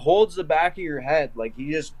just holds the back of your head. Like,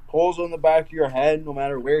 he just pulls on the back of your head no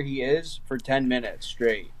matter where he is for 10 minutes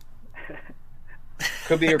straight.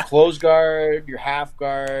 Could be your close guard, your half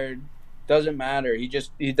guard. Doesn't matter. He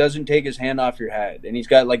doesn't take his hand off your head. And he's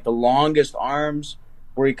got, like, the longest arms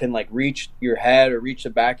where he can, like, reach your head or reach the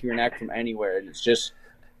back of your neck from anywhere. And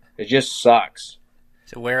it just sucks.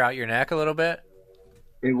 To wear out your neck a little bit?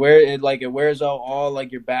 It wears out all,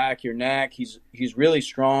 like, your back, your neck. He's really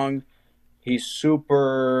strong. He's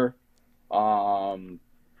super, like,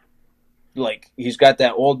 he's got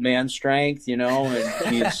that old man strength, you know,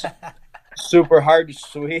 and he's super hard to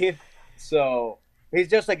sweep. So he's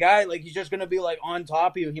just a guy, like, he's just going to be, like, on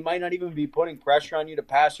top of you. He might not even be putting pressure on you to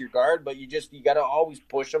pass your guard, but you got to always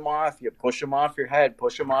push him off. You push him off your head,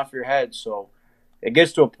 So it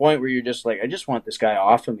gets to a point where you're just like, I just want this guy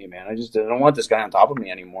off of me, man. I don't want this guy on top of me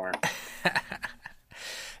anymore.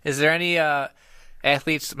 Is there any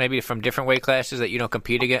athletes maybe from different weight classes that you don't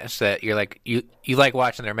compete against that you're like, you like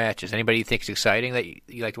watching their matches? Anybody you think is exciting that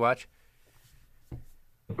you like to watch?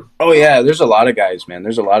 Oh, yeah, there's a lot of guys, man.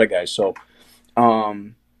 So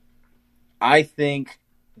I think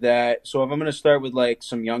that, so if I'm going to start with, like,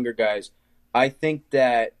 some younger guys, I think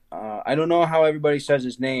that, I don't know how everybody says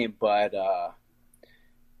his name, but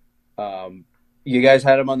you guys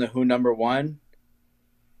had him on the Who number 1?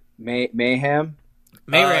 Mayhem?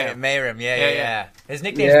 Mayhem, yeah. His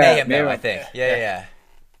nickname's Mayhem, though, I think. Yeah.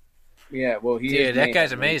 Yeah, well, Dude, that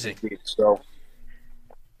guy's amazing. So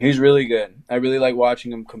he's really good. I really like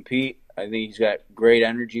watching him compete. I think he's got great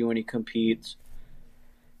energy when he competes.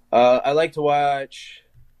 I like to watch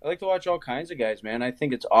all kinds of guys, man. I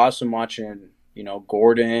think it's awesome watching, you know,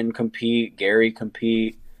 Gordon compete, Gary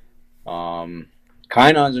compete.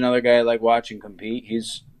 Kainon's another guy I like watching compete.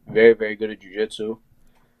 He's very, very good at jiu-jitsu.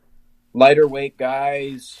 Lighter weight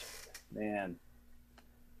guys, man.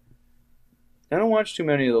 I don't watch too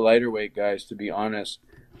many of the lighter weight guys, to be honest,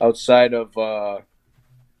 outside of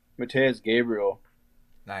Mateus Gabriel.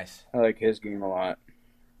 Nice. I like his game a lot.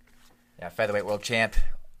 Yeah, featherweight world champ.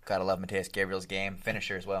 Gotta love Mateus Gabriel's game.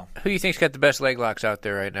 Finisher as well. Who do you think's got the best leg locks out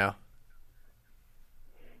there right now?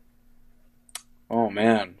 Oh,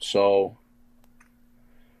 man. So,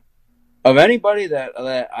 of anybody that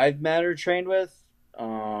I've met or trained with,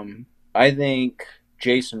 I think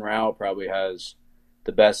Jason Rao probably has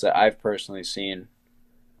the best that I've personally seen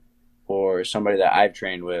for somebody that I've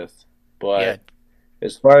trained with. But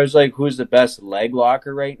as far as, like, who's the best leg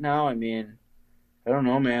locker right now, I mean, I don't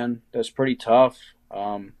know, man. That's pretty tough.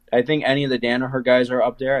 I think any of the Danaher guys are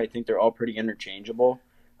up there. I think they're all pretty interchangeable.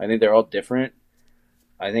 I think they're all different.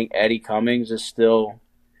 I think Eddie Cummings is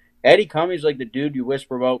like the dude you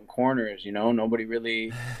whisper about in corners, you know? Nobody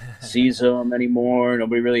really sees him anymore.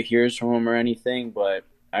 Nobody really hears from him or anything. But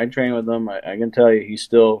I train with him. I can tell you he's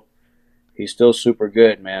still super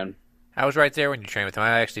good, man. I was right there when you trained with him.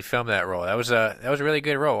 I actually filmed that role. That was a really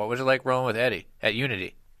good role. What was it like rolling with Eddie at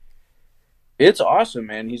Unity? It's awesome,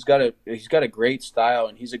 man. He's got a great style,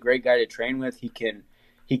 and he's a great guy to train with. He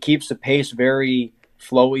keeps the pace very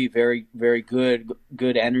flowy, very, very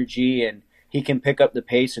good energy, and he can pick up the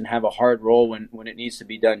pace and have a hard roll when it needs to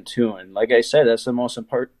be done too. And like I said, that's the most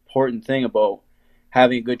important thing about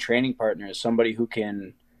having a good training partner, is somebody who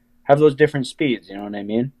can have those different speeds. You know what I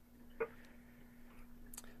mean?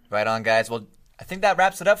 Right on, guys. Well, I think that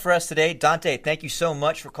wraps it up for us today. Dante, thank you so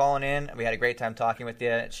much for calling in. We had a great time talking with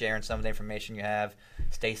you, sharing some of the information you have.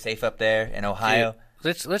 Stay safe up there in Ohio.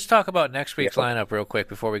 Dude, let's talk about next week's lineup real quick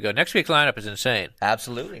before we go. Next week's lineup is insane.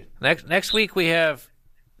 Absolutely. Next week we have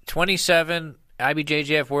 27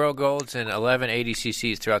 IBJJF World Golds and 11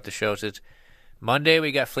 ADCCs throughout the shows. It's Monday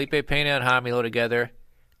we got Felipe Pena and Hamilo together.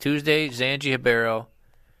 Tuesday, Zanji Hibero.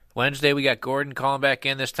 Wednesday we got Gordon calling back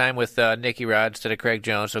in, this time with Nicky Rod instead of Craig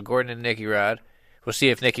Jones. So Gordon and Nicky Rod. We'll see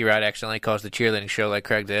if Nicky Rod accidentally calls the cheerleading show like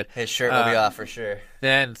Craig did. His shirt will be off for sure.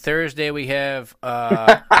 Then Thursday we have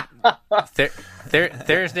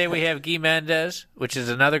Thursday we have Guy Mendez, which is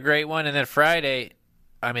another great one. And then Friday,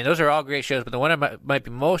 I mean, those are all great shows, but the one I might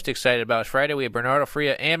be most excited about is Friday. We have Bernardo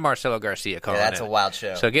Fria and Marcelo Garcia calling in. Yeah, that's a wild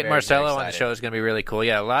show. So getting Marcelo on the show is going to be really cool.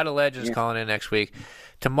 Yeah, a lot of legends calling in next week.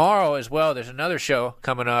 Tomorrow as well, there's another show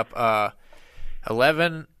coming up,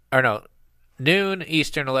 noon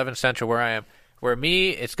Eastern, 11 Central, where I am. Where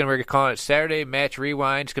we're calling it Saturday Match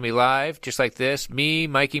Rewind. It's going to be live, just like this. Me,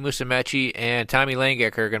 Mikey Musumeci, and Tommy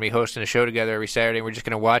Langecker are going to be hosting a show together every Saturday. We're just going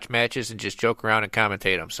to watch matches and just joke around and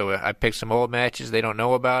commentate them. So I picked some old matches. They don't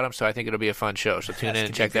know about them, so I think it'll be a fun show. So tune in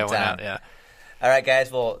and check that one out. Yeah. All right,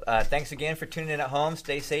 guys. Well, thanks again for tuning in at home.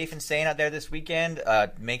 Stay safe and sane out there this weekend.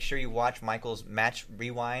 Make sure you watch Michael's Match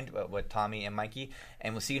Rewind with Tommy and Mikey.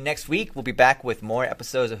 And we'll see you next week. We'll be back with more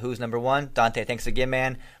episodes of Who's Number One. Dante, thanks again,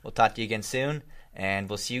 man. We'll talk to you again soon. And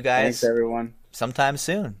we'll see you guys Thanks, everyone. sometime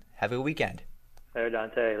soon. Have a good weekend. Later,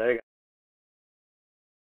 Dante. Later.